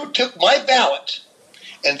 If you took my ballot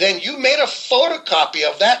and then you made a photocopy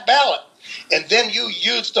of that ballot and then you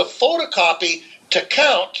used the photocopy to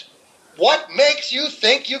count, what makes you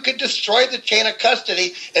think you could destroy the chain of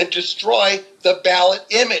custody and destroy the ballot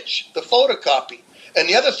image, the photocopy? And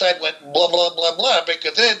the other side went blah, blah, blah, blah,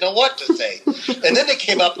 because they didn't know what to say. And then they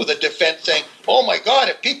came up with a defense saying, oh, my God,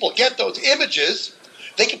 if people get those images,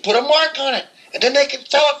 they can put a mark on it, and then they can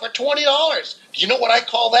sell it for $20. Do you know what I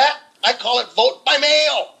call that? I call it vote by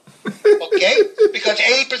mail, okay? Because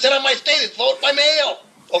 80% of my state is vote by mail.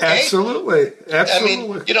 Okay? Absolutely. I mean,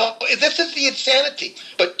 this is the insanity.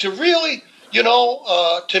 But to really,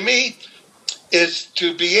 to me, is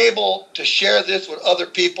to be able to share this with other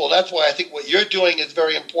people. That's why I think what you're doing is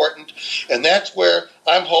very important. And that's where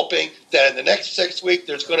I'm hoping that in the next 6 weeks,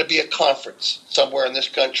 there's going to be a conference somewhere in this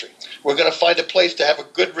country. We're going to find a place to have a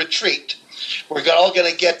good retreat. We're all going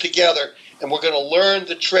to get together, and we're going to learn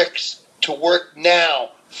the tricks to work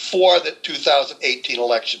now for the 2018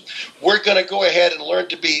 election. We're going to go ahead and learn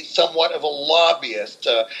to be somewhat of a lobbyist,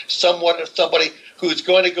 somewhat of somebody who's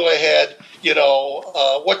going to go ahead,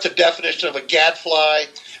 what's the definition of a gadfly?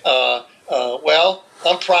 Well,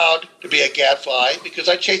 I'm proud to be a gadfly because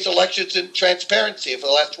I chase elections in transparency for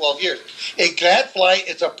the last 12 years. A gadfly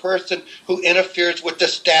is a person who interferes with the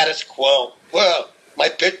status quo. Well, my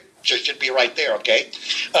picture should be right there, okay,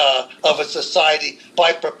 of a society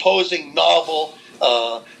by proposing novel,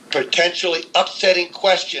 potentially upsetting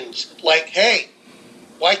questions like, hey,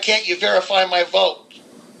 why can't you verify my vote?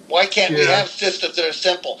 Why can't we have systems that are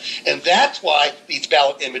simple? And that's why these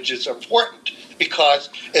ballot images are important, because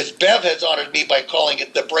as Bev has honored me by calling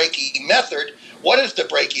it the Brakey method, what is the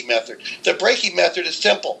Brakey method? The Brakey method is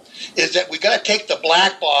simple, is that we've got to take the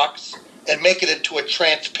black box and make it into a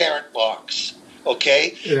transparent box.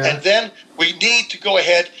 Okay? Yeah. And then we need to go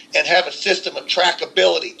ahead and have a system of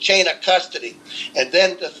trackability, chain of custody. And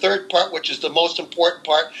then the third part, which is the most important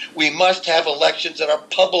part, we must have elections that are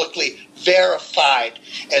publicly verified.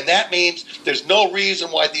 And that means there's no reason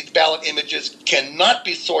why these ballot images cannot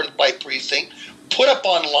be sorted by precinct, put up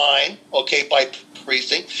online, okay, by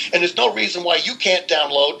precinct. And there's no reason why you can't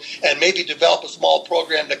download and maybe develop a small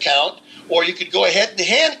program to count, or you could go ahead and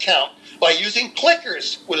hand count by using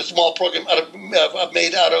clickers with a small program that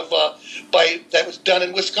was done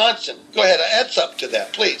in Wisconsin. Go ahead, add something to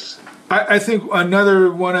that, please. I think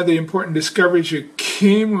another one of the important discoveries you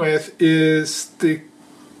came with is the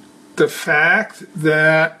fact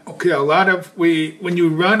that, okay, when you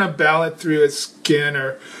run a ballot through a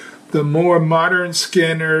scanner, the more modern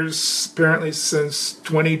scanners, apparently since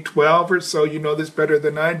 2012 or so, you know this better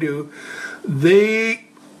than I do, they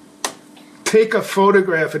take a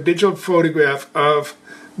photograph, a digital photograph of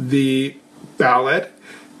the ballot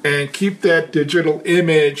and keep that digital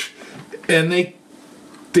image, and they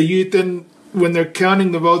then, when they're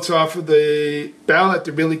counting the votes off of the ballot,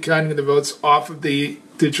 they're really counting the votes off of the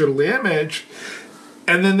digital image,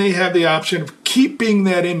 and then they have the option of keeping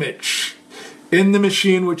that image in the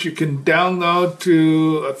machine, which you can download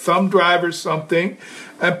to a thumb drive or something,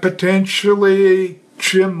 and potentially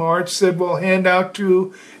Jim March said, we'll hand out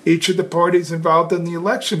to each of the parties involved in the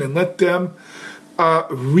election and let them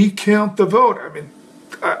recount the vote. I mean,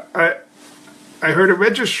 I heard a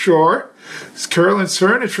registrar, Carolyn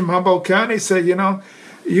Cernich from Humboldt County, say,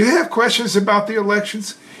 you have questions about the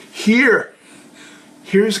elections? Here's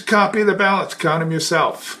a copy of the ballots, count them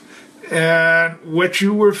yourself. And what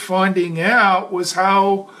you were finding out was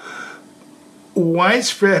how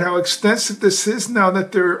widespread, how extensive this is now,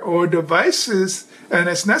 that there are devices, and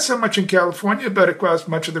it's not so much in California, but across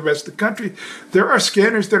much of the rest of the country, there are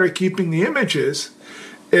scanners that are keeping the images.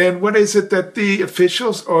 And what is it that the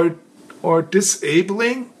officials are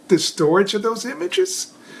disabling the storage of those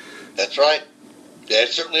images? That's right. They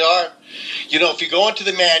certainly are. If you go into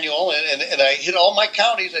the manual, and I hit all my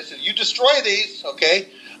counties, I said, you destroy these, okay?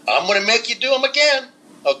 I'm going to make you do them again,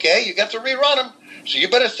 okay? You got to rerun them. So you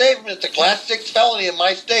better save them. It's a Class 6 felony in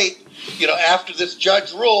my state, after this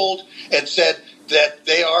judge ruled and said that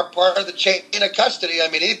they are part of the chain of custody. I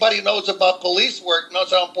mean, anybody who knows about police work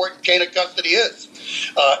knows how important chain of custody is.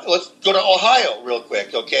 Let's go to Ohio real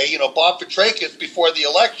quick, okay? Bob Petrakis, before the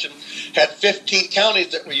election, had 15 counties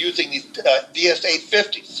that were using these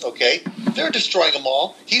DS-850s, okay? They're destroying them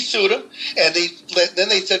all. He sued them, and then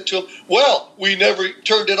they said to him, well, we never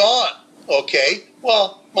turned it on, okay?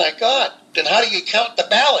 Well, my God, then how do you count the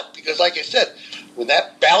ballot? Because like I said, when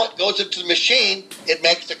that ballot goes into the machine, it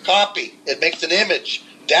makes a copy. It makes an image.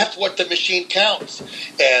 That's what the machine counts.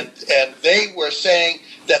 And they were saying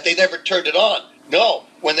that they never turned it on. No,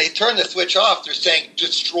 when they turn the switch off, they're saying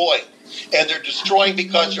destroy. And they're destroying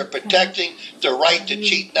because they're protecting the right to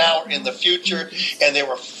cheat now or in the future. And they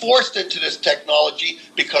were forced into this technology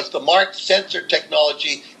because the marked sensor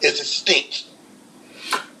technology is extinct.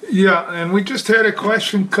 Yeah, and we just had a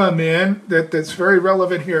question come in that's very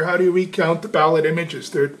relevant here. How do you recount the ballot images?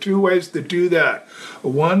 There are two ways to do that.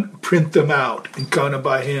 One, print them out and count them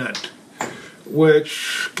by hand,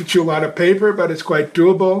 which gets you a lot of paper, but it's quite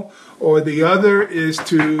doable. Or the other is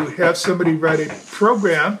to have somebody write a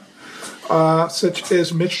program, such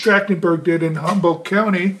as Mitch Trachtenberg did in Humboldt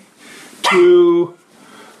County, to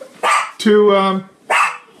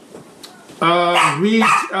read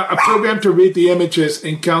a program to read the images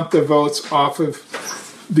and count the votes off of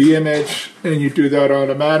the image, and you do that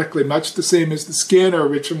automatically, much the same as the scanner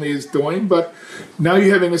originally is doing, but now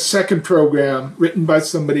you're having a second program written by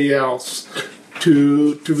somebody else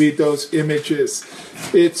to read those images.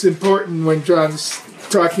 It's important when John's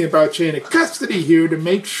talking about chain of custody here to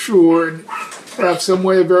make sure and have some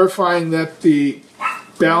way of verifying that the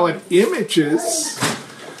ballot images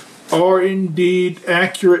are indeed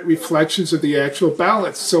accurate reflections of the actual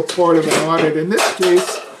ballots. So part of an audit in this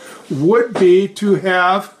case would be to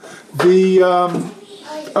have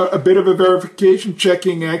a bit of a verification,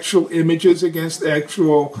 checking actual images against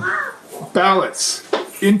actual ballots.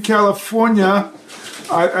 In California,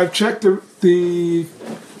 I've checked the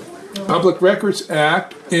Public Records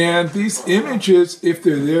Act, and these images, if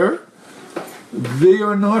they're there, they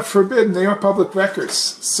are not forbidden. They are public records.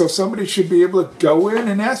 So somebody should be able to go in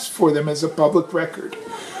and ask for them as a public record.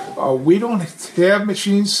 We don't have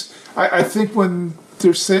machines. I think when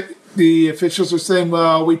the officials are saying,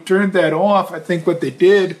 well, we turned that off, I think what they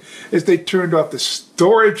did is they turned off the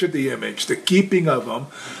storage of the image, the keeping of them.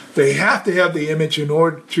 They have to have the image in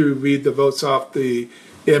order to read the votes off the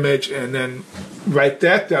image and then write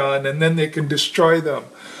that down, and then they can destroy them.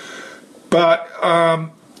 But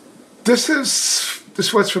this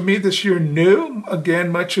was for me this year new.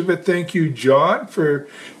 Again, much of it thank you, John, for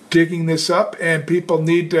digging this up. And people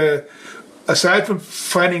need to, aside from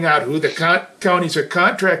finding out who the counties are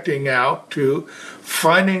contracting out to,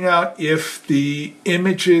 finding out if the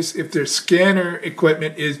images, if their scanner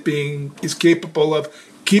equipment is capable of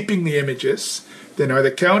keeping the images, then are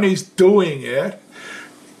the counties doing it?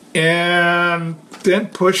 And then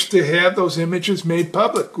push to have those images made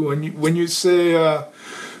public. When you say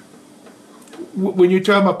when you're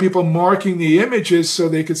talking about people marking the images so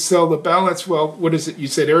they could sell the ballots, well, what is it? You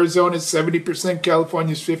said Arizona's 70%,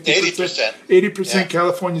 California's 50%. 80%, yeah.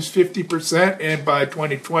 California's 50%, and by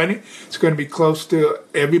 2020, it's going to be close to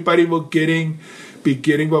everybody will be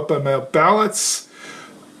getting up on mail ballots,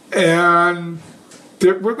 and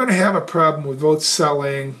we're going to have a problem with vote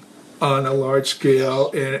selling on a large scale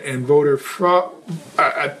and voter fraud,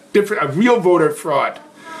 a real voter fraud.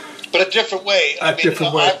 But a different way.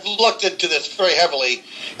 I've looked into this very heavily,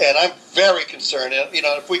 and I'm very concerned.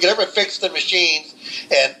 If we could ever fix the machines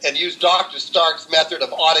and use Dr. Stark's method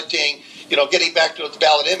of auditing, getting back to those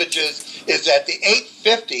ballot images, is that the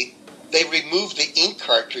 850, they removed the ink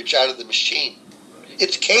cartridge out of the machine.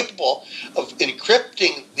 It's capable of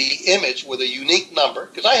encrypting the image with a unique number,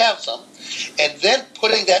 because I have some, and then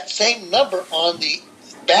putting that same number on the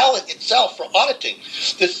ballot itself for auditing.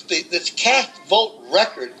 This cast vote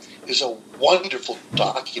record is a wonderful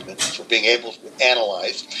document for being able to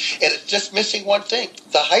analyze, and it's just missing one thing: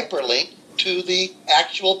 the hyperlink to the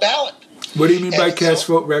actual ballot. What do you mean by cast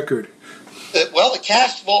vote record? Well, the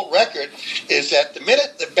cast vote record is that the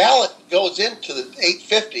minute the ballot goes into the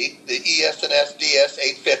 850, the ES&S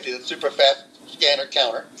DS200, the super fast scanner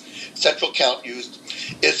counter, central count used,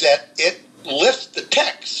 is that it lifts the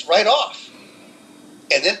text right off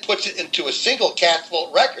and then puts it into a single cast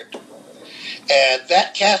vote record. And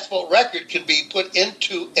that cast vote record can be put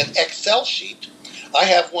into an Excel sheet. I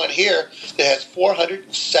have one here that has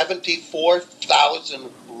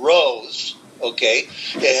 474,000 rows. Okay,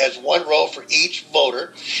 it has one row for each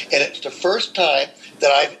voter, and it's the first time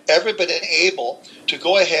that I've ever been able to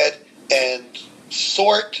go ahead and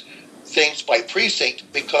sort things by precinct,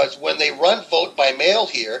 because when they run vote by mail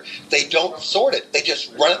here, they don't sort it. They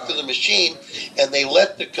just run it through the machine, and they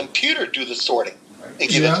let the computer do the sorting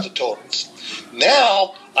and give us the totals.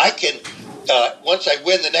 Now, I can, once I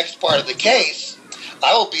win the next part of the case,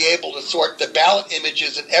 I will be able to sort the ballot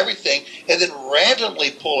images and everything, and then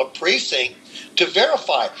randomly pull a precinct to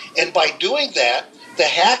verify. And by doing that, the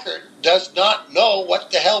hacker does not know what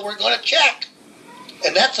the hell we're going to check.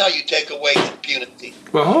 And that's how you take away impunity.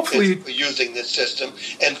 Well, hopefully, using this system.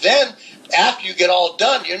 And then, after you get all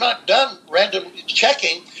done, you're not done random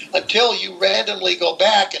checking until you randomly go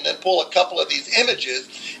back and then pull a couple of these images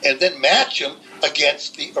and then match them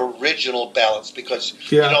against the original ballots. Because,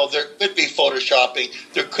 there could be photoshopping,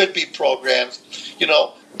 there could be programs.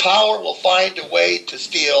 Power will find a way to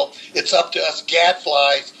steal. It's up to us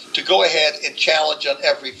gadflies to go ahead and challenge on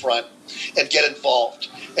every front and get involved.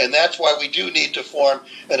 And that's why we do need to form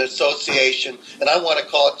an association, and I want to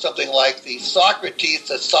call it something like the Socrates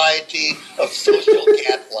Society of Social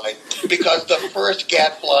Gadfly, because the first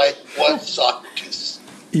gadfly was Socrates.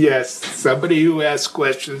 Yes, somebody who asks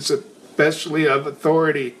questions, especially of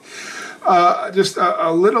authority. Just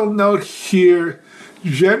a little note here.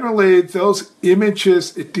 Generally, those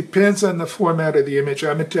images, it depends on the format of the image.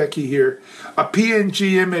 I'm a techie here. A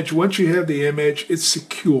PNG image, once you have the image, it's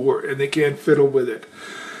secure, and they can't fiddle with it.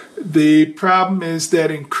 The problem is that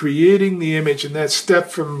in creating the image, and that step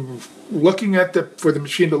from looking at for the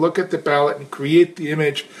machine to look at the ballot and create the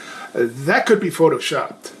image, that could be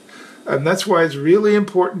photoshopped. And that's why it's really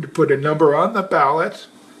important to put a number on the ballot,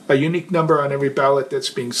 a unique number on every ballot that's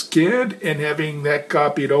being scanned, and having that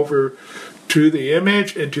copied over to the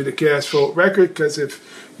image and to the cast vote record, because if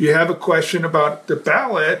you have a question about the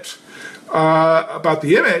ballot, about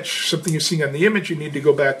the image, something you're seeing on the image, you need to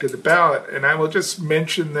go back to the ballot. And I will just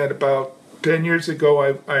mention that about 10 years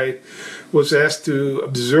ago, I was asked to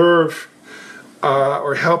observe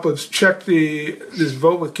or help us check this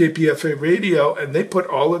vote with KPFA radio, and they put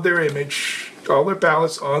all of their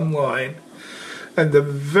ballots online. And the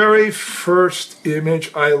very first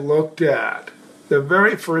image I looked at, the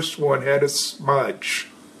very first one had a smudge.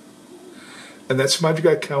 And that smudge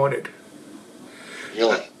got counted.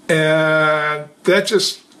 Really? And that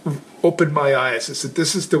just opened my eyes. I said,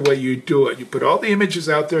 this is the way you do it. You put all the images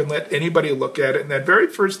out there and let anybody look at it. And that very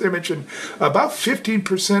first image, and about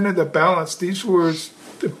 15% of the ballots, these were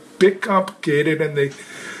a bit complicated, and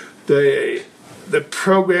the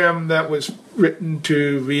program that was written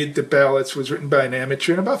to read the ballots was written by an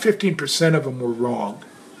amateur, and about 15% of them were wrong.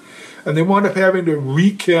 And they wound up having to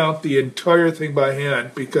recount the entire thing by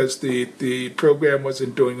hand because the program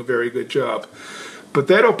wasn't doing a very good job. But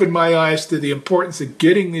that opened my eyes to the importance of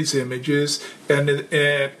getting these images, and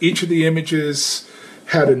each of the images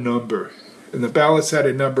had a number, and the ballots had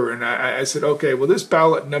a number. And I said, okay, well, this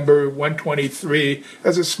ballot number 123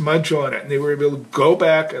 has a smudge on it. And they were able to go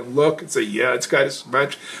back and look and say, yeah, it's got a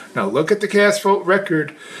smudge. Now look at the cast vote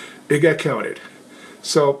record. It got counted.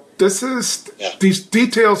 So these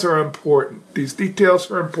details are important. These details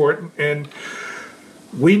are important, and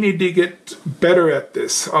we need to get better at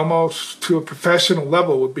this, almost to a professional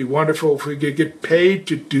level. It would be wonderful if we could get paid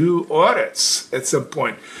to do audits at some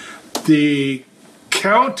point. The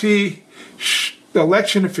county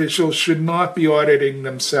election officials should not be auditing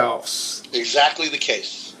themselves. Exactly the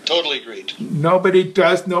case. Totally agreed. Nobody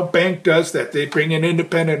does, no bank does that. They bring in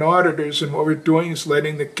independent auditors, and what we're doing is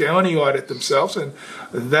letting the county audit themselves, and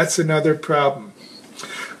that's another problem.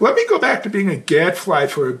 Let me go back to being a gadfly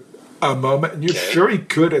for a moment, and you're very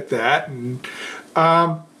good at that. And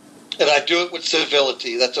I do it with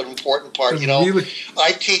civility. That's an important part. You know, really,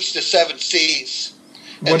 I teach the 7 C's.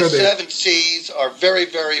 And the 7 C's are very,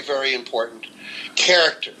 very, very important.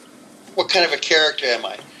 Character. What kind of a character am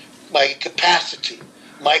I? My capacity.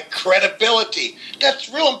 My credibility.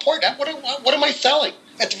 That's real important. What am I selling?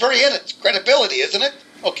 At the very end, it's credibility, isn't it?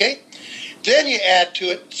 Okay? Then you add to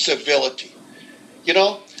it civility. You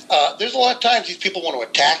know, there's a lot of times these people want to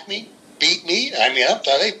attack me, beat me. I mean,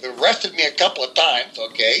 they've arrested me a couple of times,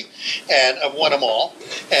 okay? And I've won them all.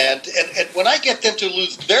 And when I get them to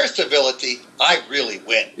lose their civility, I really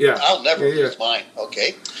win. Yeah. I'll never lose mine,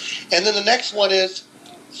 okay? And then the next one is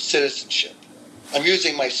citizenship. I'm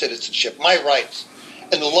using my citizenship, my rights,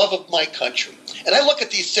 and the love of my country. And I look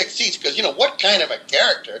at these 6 C's because, you know, what kind of a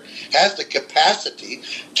character has the capacity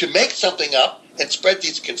to make something up and spread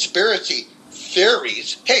these conspiracy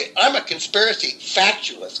theories? Hey, I'm a conspiracy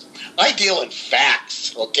factualist. I deal in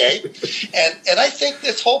facts, okay? And I think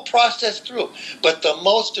this whole process through. But the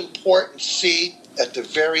most important C at the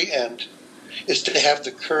very end is to have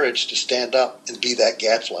the courage to stand up and be that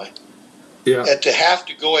gadfly. Yeah. And to have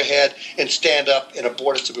to go ahead and stand up in a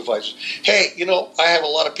board of supervisors. Hey, you know, I have a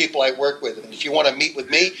lot of people I work with, and if you want to meet with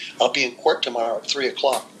me, I'll be in court tomorrow at 3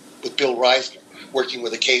 o'clock with Bill Reisner, working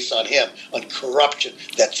with a case on him, on corruption.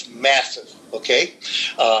 That's massive, okay?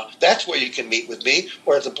 That's where you can meet with me,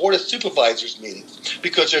 or at the Board of Supervisors meetings,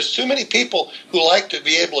 because there's too many people who like to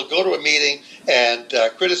be able to go to a meeting and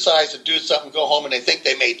criticize and do something, go home, and they think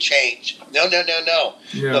they made change. No.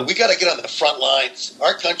 Yeah. No, we got to get on the front lines.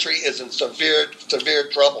 Our country is in severe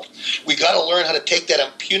trouble. We got to learn how to take that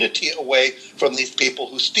impunity away from these people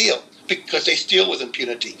who steal, because they steal with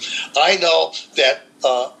impunity. I know that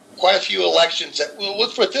quite a few elections that, well,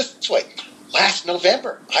 let's put it this way. Last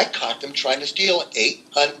November, I caught them trying to steal an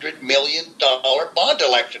 $800 million bond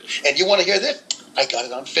election. And you want to hear this? I got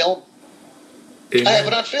it on film. Amen. I have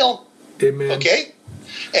it on film. Amen. Okay?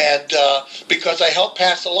 And because I helped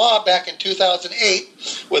pass a law back in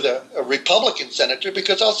 2008 with a Republican senator,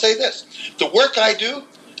 because I'll say this, the work I do,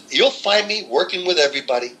 you'll find me working with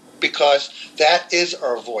everybody, because that is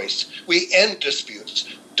our voice. We end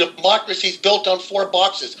disputes. Democracy is built on 4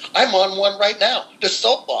 boxes. I'm on one right now, the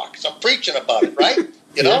soapbox. I'm preaching about it, right?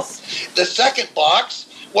 You know? Yes. The second box,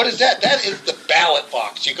 what is that? That is the ballot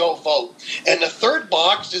box. You go vote. And the third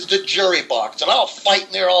box is the jury box. And I'll fight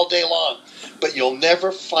in there all day long. But you'll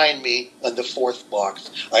never find me on the 4th box.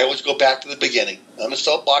 I always go back to the beginning, on the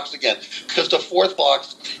soapbox again, because the 4th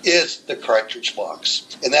box is the cartridge box.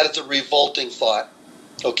 And that is a revolting thought.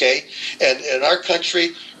 Okay? And in our country,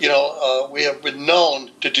 you know, we have been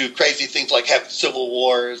known to do crazy things like have civil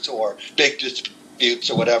wars or big attributes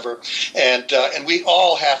or whatever, and we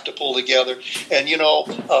all have to pull together. And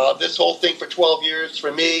this whole thing for 12 years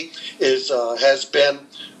for me has been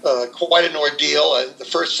quite an ordeal. The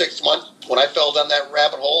first 6 months when I fell down that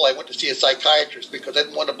rabbit hole, I went to see a psychiatrist because I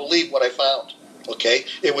didn't want to believe what I found. Okay,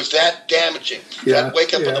 it was that damaging. Yeah, I'd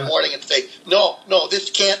wake up in the morning and say, no, this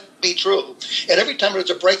can't be true. And every time there was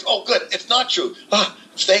a break, oh, good, it's not true.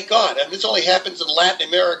 Thank God. And this only happens in Latin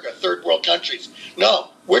America, third world countries. No,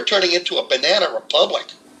 we're turning into a banana republic,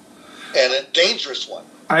 and a dangerous one.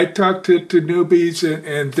 I talk to newbies,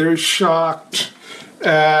 and they're shocked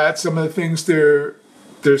at some of the things they're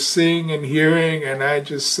seeing and hearing, and I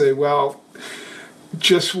just say, well,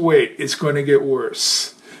 just wait, it's going to get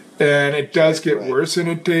worse. And it does get worse, and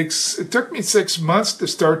it took me 6 months to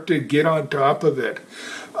start to get on top of it.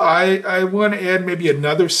 I want to add maybe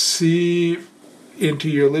another C into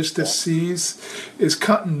your list of C's is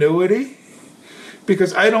continuity,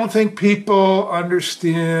 because I don't think people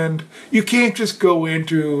understand. You can't just go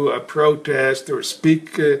into a protest or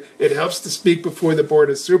speak. It helps to speak before the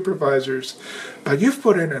Board of Supervisors, but you've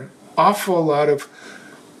put in an awful lot of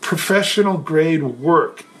professional grade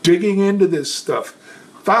work digging into this stuff.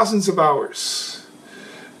 Thousands of hours.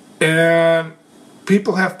 And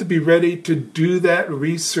people have to be ready to do that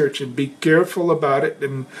research and be careful about it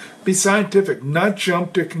and be scientific, not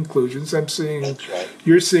jump to conclusions.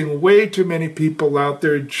 You're seeing way too many people out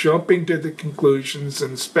there jumping to the conclusions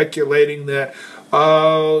and speculating that,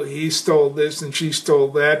 oh, he stole this and she stole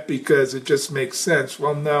that because it just makes sense.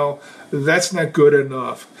 Well, no, that's not good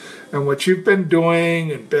enough. And what you've been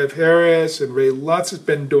doing, and Bev Harris and Ray Lutz has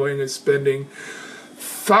been doing, is spending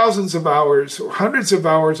thousands of hours or hundreds of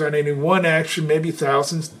hours on any one action, maybe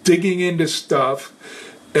thousands, digging into stuff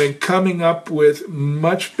and coming up with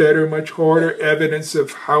much better, much harder evidence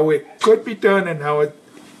of how it could be done and how it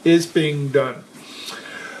is being done.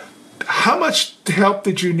 How much help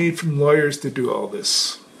did you need from lawyers to do all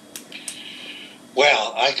this?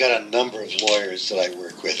 Well, I got a number of lawyers that I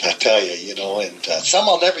work with, I tell you, and some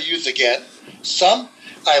I'll never use again. Some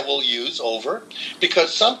I will use over,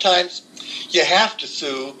 because sometimes you have to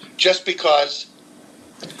sue just because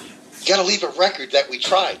you got to leave a record that we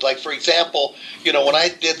tried. Like, for example, when I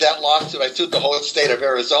did that lawsuit, I sued the whole state of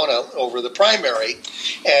Arizona over the primary,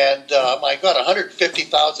 and my God,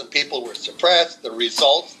 150,000 people were suppressed. The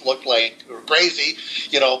results looked like crazy.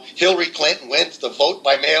 Hillary Clinton wins the vote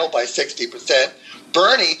by mail by 60%.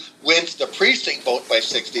 Bernie wins the precinct vote by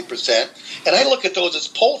 60%. And I look at those as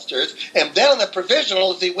pollsters, and then on the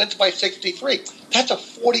provisionals, he wins by 63. That's a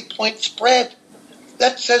 40-point spread.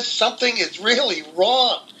 That says something is really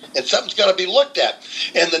wrong, and something's got to be looked at.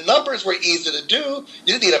 And the numbers were easy to do.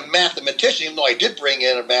 You didn't need a mathematician, even though I did bring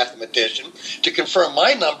in a mathematician to confirm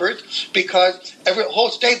my numbers, because the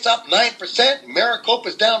whole state's up 9%,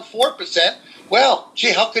 Maricopa's down 4%. Well,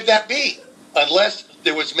 gee, how could that be? Unless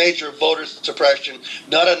there was major voter suppression,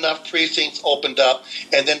 not enough precincts opened up,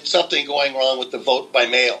 and then something going wrong with the vote by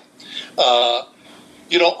mail.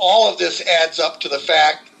 All of this adds up to the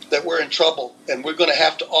fact that we're in trouble, and we're going to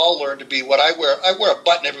have to all learn to be what I wear. I wear a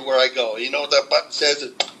button everywhere I go. You know what that button says?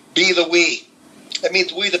 Be the we. That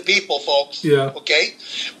means we the people, folks. Yeah. Okay?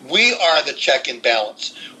 We are the check and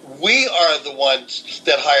balance. We are the ones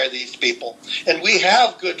that hire these people. And we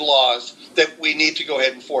have good laws that we need to go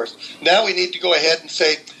ahead and enforce. Now we need to go ahead and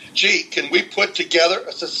say, gee, can we put together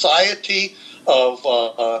a society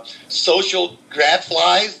of social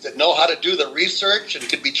gadflies that know how to do the research and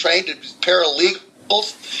can be trained as paralegals?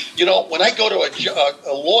 When I go to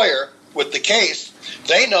a lawyer with the case,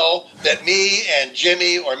 they know that me and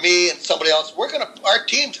Jimmy or me and somebody else, our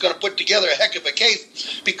team's going to put together a heck of a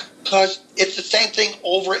case, because it's the same thing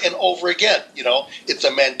over and over again. It's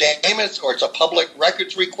a mandamus or it's a public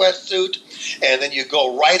records request suit, and then you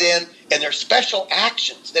go right in, and they're special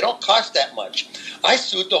actions. They don't cost that much. I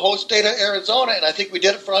sued the whole state of Arizona, and I think we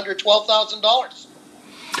did it for under $12,000.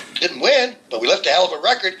 Didn't win, but we left a hell of a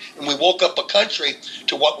record, and we woke up a country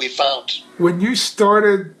to what we found. When you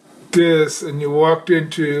started this and you walked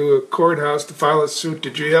into a courthouse to file a suit,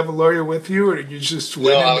 did you have a lawyer with you, or did you just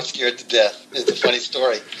win? No, I was scared to death. It's a funny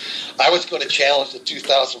story. I was going to challenge the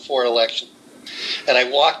 2004 election, and I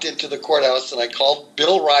walked into the courthouse, and I called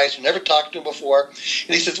Bill Rice, who never talked to him before,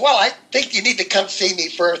 and he says, well, I think you need to come see me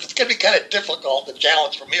first. It's going to be kind of difficult to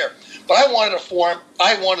challenge from here. But I wanted a form.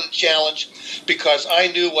 I wanted a challenge because I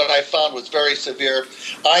knew what I found was very severe.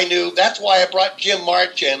 I knew that's why I brought Jim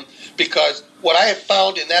March in, because what I had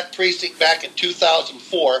found in that precinct back in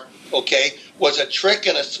 2004, was a trick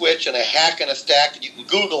and a switch and a hack and a stack. And you can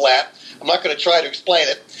Google that. I'm not going to try to explain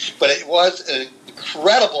it, but it was an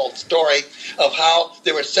incredible story of how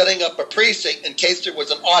they were setting up a precinct in case there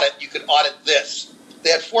was an audit. You could audit this.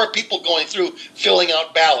 They had 4 people going through filling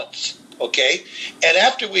out ballots. Okay, and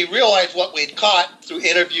after we realized what we'd caught through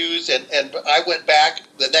interviews, and I went back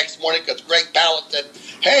the next morning because Greg Ballot said,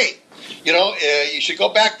 "Hey, you should go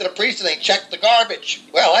back to the precinct and check the garbage."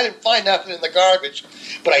 Well, I didn't find nothing in the garbage,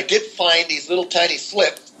 but I did find these little tiny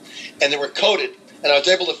slips, and they were coded, and I was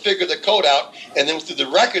able to figure the code out, and then through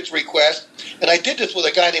the records request, and I did this with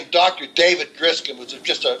a guy named Dr. David Griscom, who's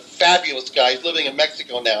just a fabulous guy. He's living in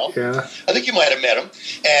Mexico now. Yeah. I think you might have met him,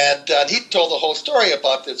 and he told the whole story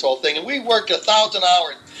about this whole thing, and we worked 1,000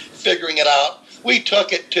 hours figuring it out. We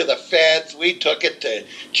took it to the feds. We took it to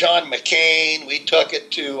John McCain. We took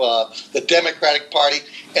it to the Democratic Party,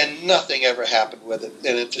 and nothing ever happened with it.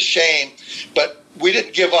 And it's a shame, but we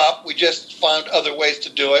didn't give up. We just found other ways to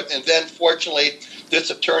do it. And then, fortunately, this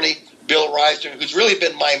attorney, Bill Reisner, who's really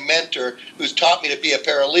been my mentor, who's taught me to be a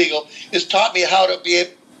paralegal, has taught me how to be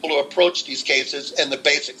able to approach these cases and the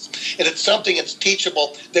basics. And it's something that's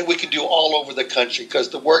teachable that we can do all over the country, because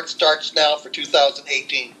the work starts now for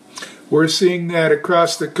 2018. We're seeing that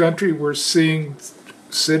across the country. We're seeing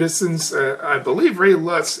citizens, I believe Ray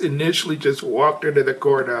Lutz initially just walked into the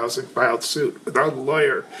courthouse and filed suit without a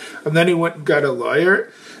lawyer. And then he went and got a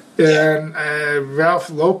lawyer. And Ralph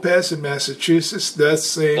Lopez in Massachusetts does the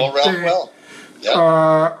same thing. Well.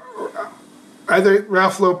 Yeah. Either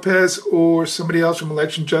Ralph Lopez or somebody else from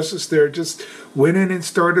Election Justice there just went in and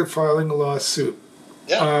started filing a lawsuit.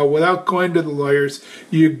 Yeah. Without going to the lawyers.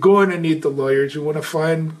 You're going to need the lawyers. You want to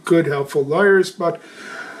find good, helpful lawyers. But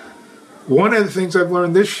one of the things I've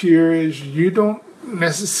learned this year is you don't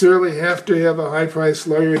necessarily have to have a high-priced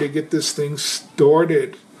lawyer to get this thing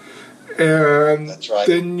started. And that's right.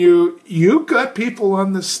 Then you got people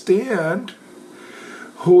on the stand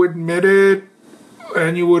who admitted,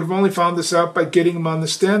 and you would have only found this out by getting them on the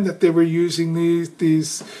stand, that they were using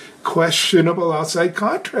these questionable outside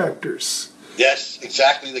contractors. Yes,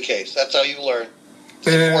 exactly the case. That's how you learn.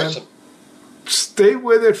 And stay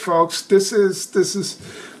with it, folks. This is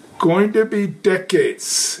going to be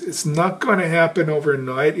decades. It's not going to happen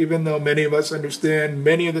overnight, even though many of us understand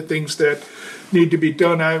many of the things that need to be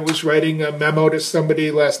done. I was writing a memo to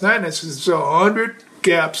somebody last night, and it says there's 100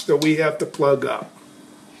 gaps that we have to plug up.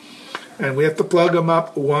 And we have to plug them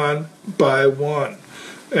up one by one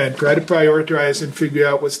and try to prioritize and figure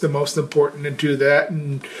out what's the most important and do that.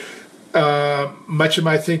 And much of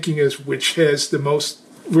my thinking is which has the most.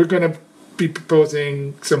 We're going to be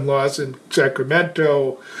proposing some laws in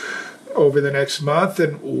Sacramento over the next month,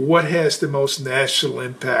 and what has the most national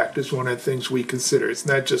impact is one of the things we consider. It's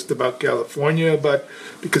not just about California, but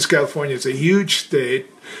because California is a huge state,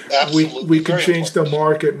 we can change the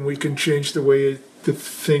market and we can change the way the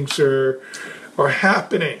things are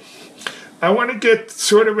happening. I want to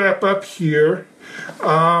sort of wrap up here.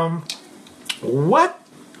 What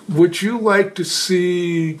would you like to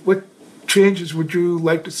see? What changes would you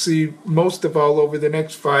like to see most of all over the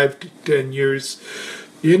next 5 to 10 years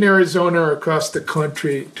in Arizona or across the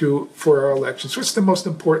country for our elections? What's the most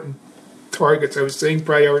important targets? I was saying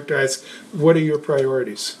prioritize. What are your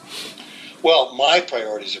priorities? Well, my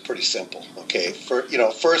priorities are pretty simple. Okay,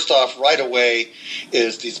 first off, right away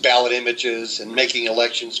is these ballot images and making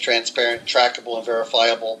elections transparent, trackable, and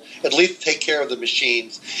verifiable. At least take care of the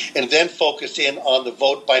machines, and then focus in on the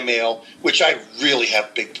vote by mail, which I really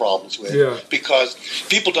have big problems with. Yeah. Because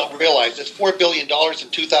people don't realize that $4 billion in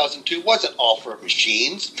 2002 wasn't all for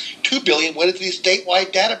machines. $2 billion went into these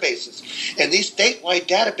statewide databases, and these statewide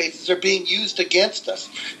databases are being used against us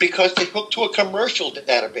because they hooked to a commercial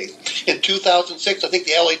database. In 2006, I think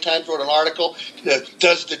the LA Times wrote an article,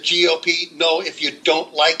 does the GOP know if you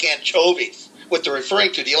don't like anchovies? What they're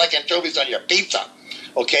referring to, do you like anchovies on your pizza?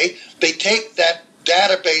 Okay? They take that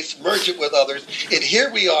database, merge it with others, and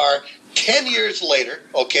here we are 10 years later,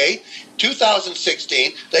 okay,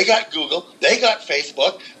 2016, they got Google, they got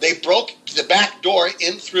Facebook, they broke the back door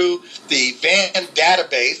in through the Van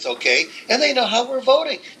database, okay, and they know how we're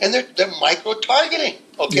voting, and they're micro-targeting,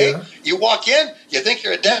 okay? Yeah. You walk in, you think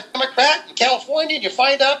you're a Democrat in California, and you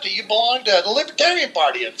find out that you belong to the Libertarian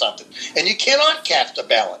Party or something, and you cannot cast a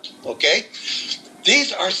ballot, okay?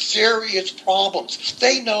 These are serious problems.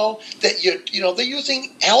 They know that they're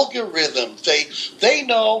using algorithms. They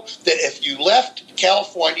know that if you left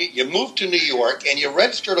California, you moved to New York, and you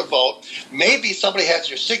register to vote, maybe somebody has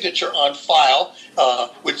your signature on file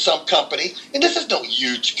with some company, and this is no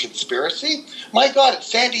huge conspiracy. My God, in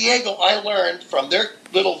San Diego, I learned from their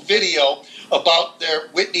little video about their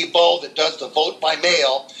Whitney Bowe that does the vote by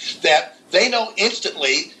mail that they know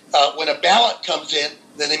instantly when a ballot comes in.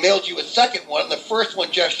 Then they mailed you a second one, and the first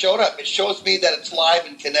one just showed up. It shows me that it's live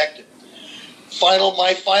and connected.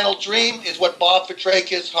 my final dream is what Bob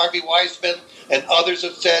Petrakis, Harvey Weissman, and others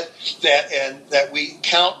have said, that we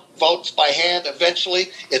count votes by hand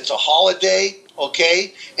eventually. It's a holiday,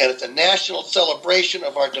 okay, and it's a national celebration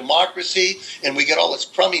of our democracy, and we get all this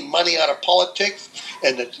crummy money out of politics.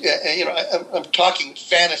 And I'm talking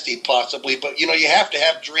fantasy possibly, but you have to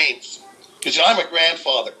have dreams. Because I'm a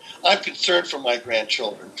grandfather. I'm concerned for my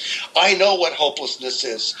grandchildren. I know what hopelessness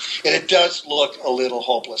is, and it does look a little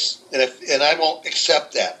hopeless, and I won't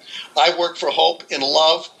accept that. I work for hope and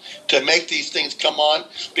love to make these things come on,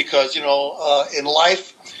 because in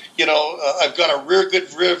life, I've got a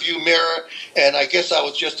good rear view mirror, and I guess I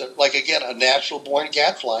was just a natural born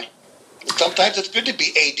gadfly. Sometimes it's good to be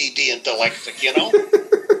ADD and dyslexic,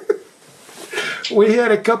 We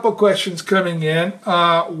had a couple questions coming in,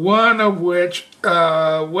 one of which,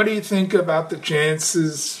 what do you think about the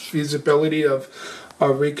chances, feasibility of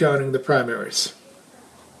recounting the primaries?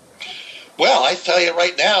 Well, I tell you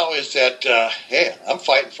right now is that, hey, I'm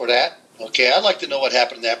fighting for that. Okay, I'd like to know what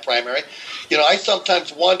happened in that primary. I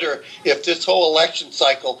sometimes wonder if this whole election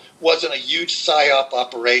cycle wasn't a huge psyop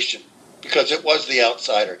operation, because it was the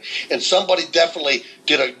outsider. And somebody definitely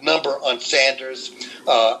did a number on Sanders.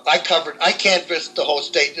 I canvassed the whole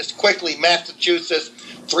state just quickly. Massachusetts,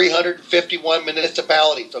 351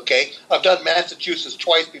 municipalities, okay? I've done Massachusetts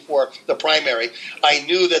twice before the primary. I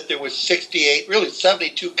knew that there was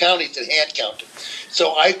 72 counties that hand counted.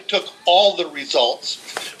 So I took all the results,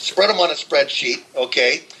 spread them on a spreadsheet,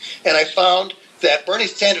 okay? And I found that Bernie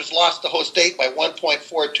Sanders lost the whole state by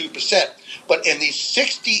 1.42%. But in these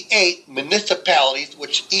 68 municipalities,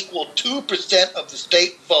 which equal 2% of the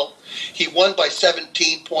state vote, he won by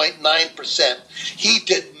 17.9%. He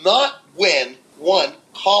did not win one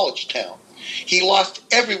college town. He lost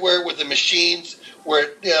everywhere with the machines, where,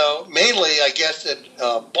 mainly, I guess, in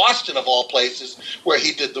Boston, of all places, where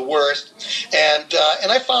he did the worst. And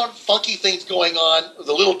I found funky things going on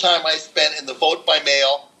the little time I spent in the vote by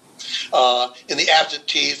mail, in the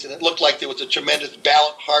absentees, and it looked like there was a tremendous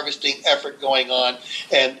ballot harvesting effort going on.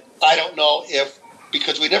 And I don't know if,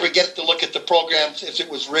 because we never get to look at the programs, if it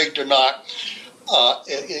was rigged or not.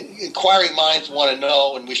 Inquiring minds want to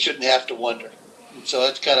know, and we shouldn't have to wonder. And so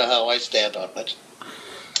that's kind of how I stand on it.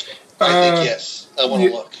 I think yes. I want to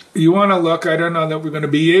look. You want to look. I don't know that we're going to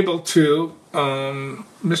be able to.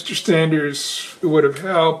 Mr. Sanders would have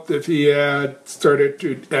helped if he had started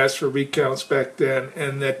to ask for recounts back then,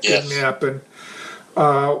 and that didn't happen.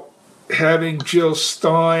 Having Jill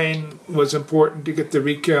Stein was important to get the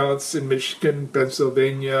recounts in Michigan,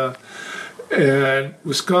 Pennsylvania, and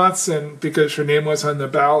Wisconsin, because her name was on the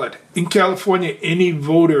ballot. In California, any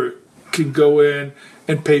voter can go in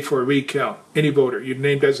and pay for a recount. Any voter. Your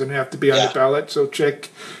name doesn't have to be on the ballot, so check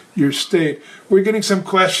your state. We're getting some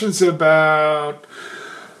questions about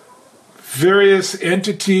various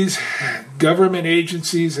entities, government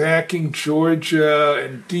agencies hacking Georgia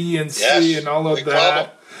and DNC and all of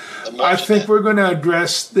that. I think we're going to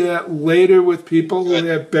address that later with people who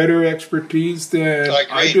have better expertise than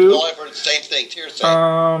I do. Well, I've heard the same thing.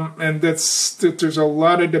 And there's a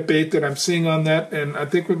lot of debate that I'm seeing on that, and I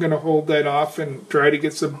think we're going to hold that off and try to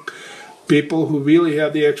get some people who really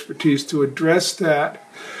have the expertise to address that.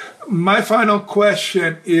 My final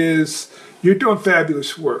question is, you're doing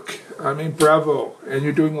fabulous work. I mean, bravo. And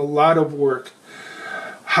you're doing a lot of work.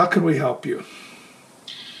 How can we help you?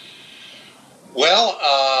 Well,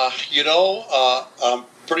 I'm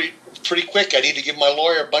pretty quick. I need to give my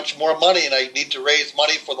lawyer a bunch more money, and I need to raise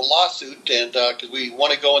money for the lawsuit, and because we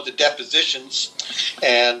want to go into depositions.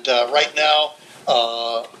 And right now,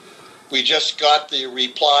 we just got the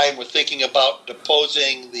reply, and we're thinking about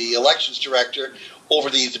deposing the elections director over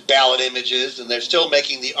these ballot images, and they're still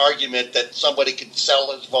making the argument that somebody could sell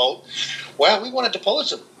his vote. Well, we want to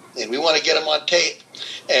depose him, and we want to get him on tape.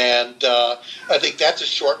 And I think that's a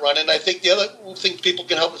short run. And I think the other thing people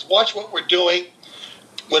can help us watch what we're doing.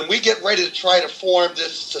 When we get ready to try to form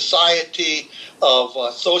this society of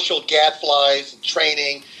social gadflies and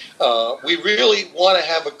training, we really want to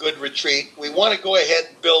have a good retreat. We want to go ahead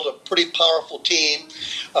and build a pretty powerful team.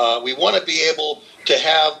 We want to be able to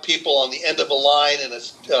have people on the end of a line and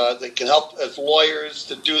that can help as lawyers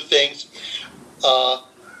to do things.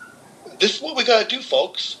 This is what we got to do,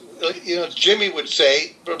 folks. Jimmy would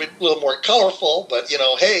say, a little more colorful, but,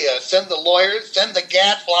 hey, send the lawyers, send the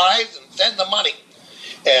gadflies, and send the money.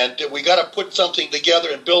 And we got to put something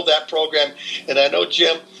together and build that program. And I know,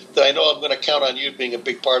 Jim, that I know I'm going to count on you being a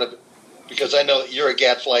big part of it, because I know that you're a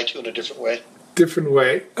gadfly, too, in a different way. Different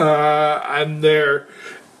way. I'm there.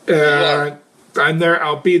 I'm there.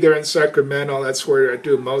 I'll be there in Sacramento. That's where I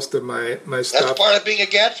do most of my stuff. That's part of being a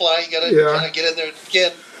gadfly. You got to kind of get in there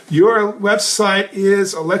again. Your website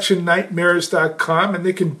is electionnightmares.com, and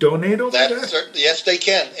they can donate over there? Yes, they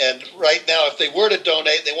can. And right now, if they were to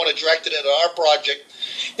donate, they want to direct it at our project,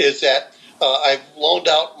 is that I've loaned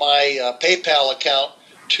out my PayPal account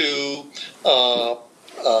to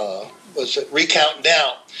Recount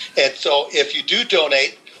now. And so if you do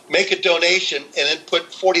donate, make a donation and then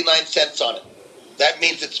put 49 cents on it. That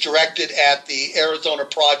means it's directed at the Arizona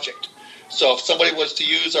project. So if somebody was to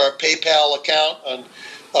use our PayPal account,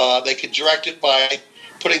 they could direct it by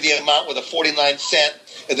putting the amount with a 49 cent,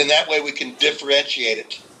 and then that way we can differentiate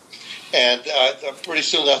it. And pretty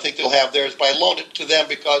soon I think they'll have theirs. But I loaned it to them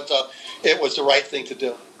because it was the right thing to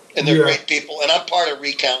do. And they're great people. And I'm part of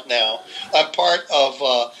Recount now. I'm part of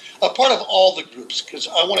all the groups because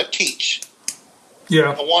I want to teach.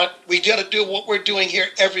 Yeah. We got to do what we're doing here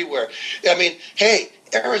everywhere. I mean, hey,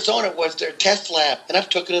 Arizona was their test lab, and I've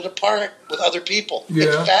taken it apart with other people.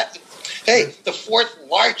 Yeah. Hey, the 4th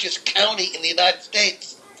largest county in the United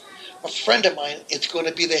States. A friend of mine is going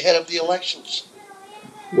to be the head of the elections.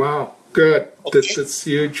 Wow, good. Okay. That's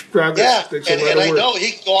huge progress. Yeah, and I know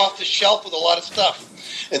he can go off the shelf with a lot of stuff,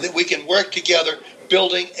 and that we can work together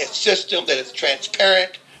building a system that is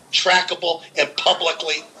transparent, trackable, and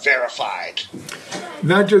publicly verified.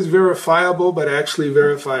 Not just verifiable, but actually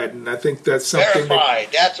verified. And I think that's something verified.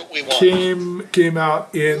 That's what we want. Came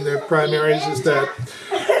out in the primaries is that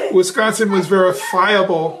Wisconsin was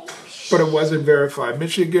verifiable, but it wasn't verified.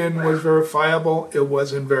 Michigan was verifiable, it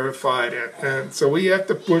wasn't verified. And so we have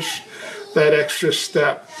to push that extra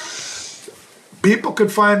step. People can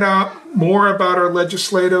find out more about our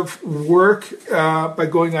legislative work by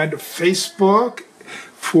going on to Facebook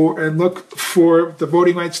and look for the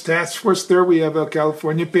Voting Rights Task Force. There we have a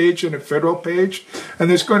California page and a federal page, and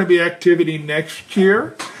there's going to be activity next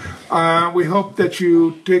year. We hope that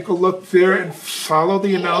you take a look there and follow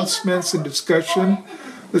the announcements and discussion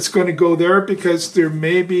that's going to go there, because there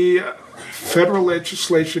may be federal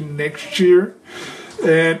legislation next year.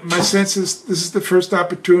 And my sense is this is the first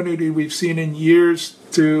opportunity we've seen in years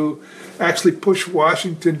to actually push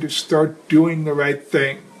Washington to start doing the right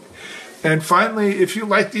thing. And finally, if you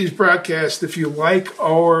like these broadcasts, if you like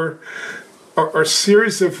our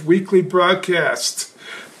series of weekly broadcasts,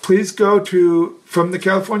 please go to, from the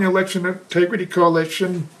California Election Integrity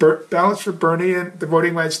Coalition, Ballots for Bernie and the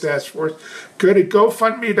Voting Rights Task Force, go to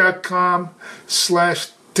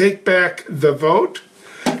GoFundMe.com/TakeBackTheVote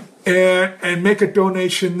and make a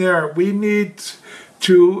donation there. We need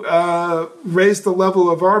to raise the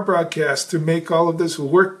level of our broadcast to make all of this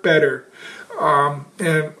work better.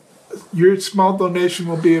 And your small donation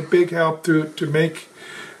will be a big help to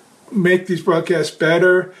make these broadcasts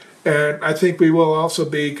better. And I think we will also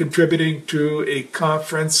be contributing to a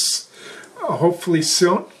conference hopefully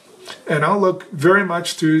soon. And I'll look very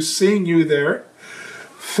much to seeing you there.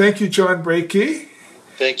 Thank you, John Brakey.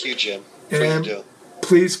 Thank you, Jim. And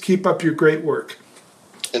please keep up your great work.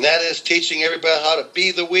 And that is teaching everybody how to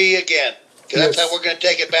be the we again. That's how we're going to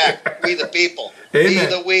take it back. We the people. Amen.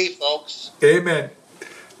 Be the we, folks. Amen.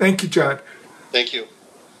 Thank you, John. Thank you.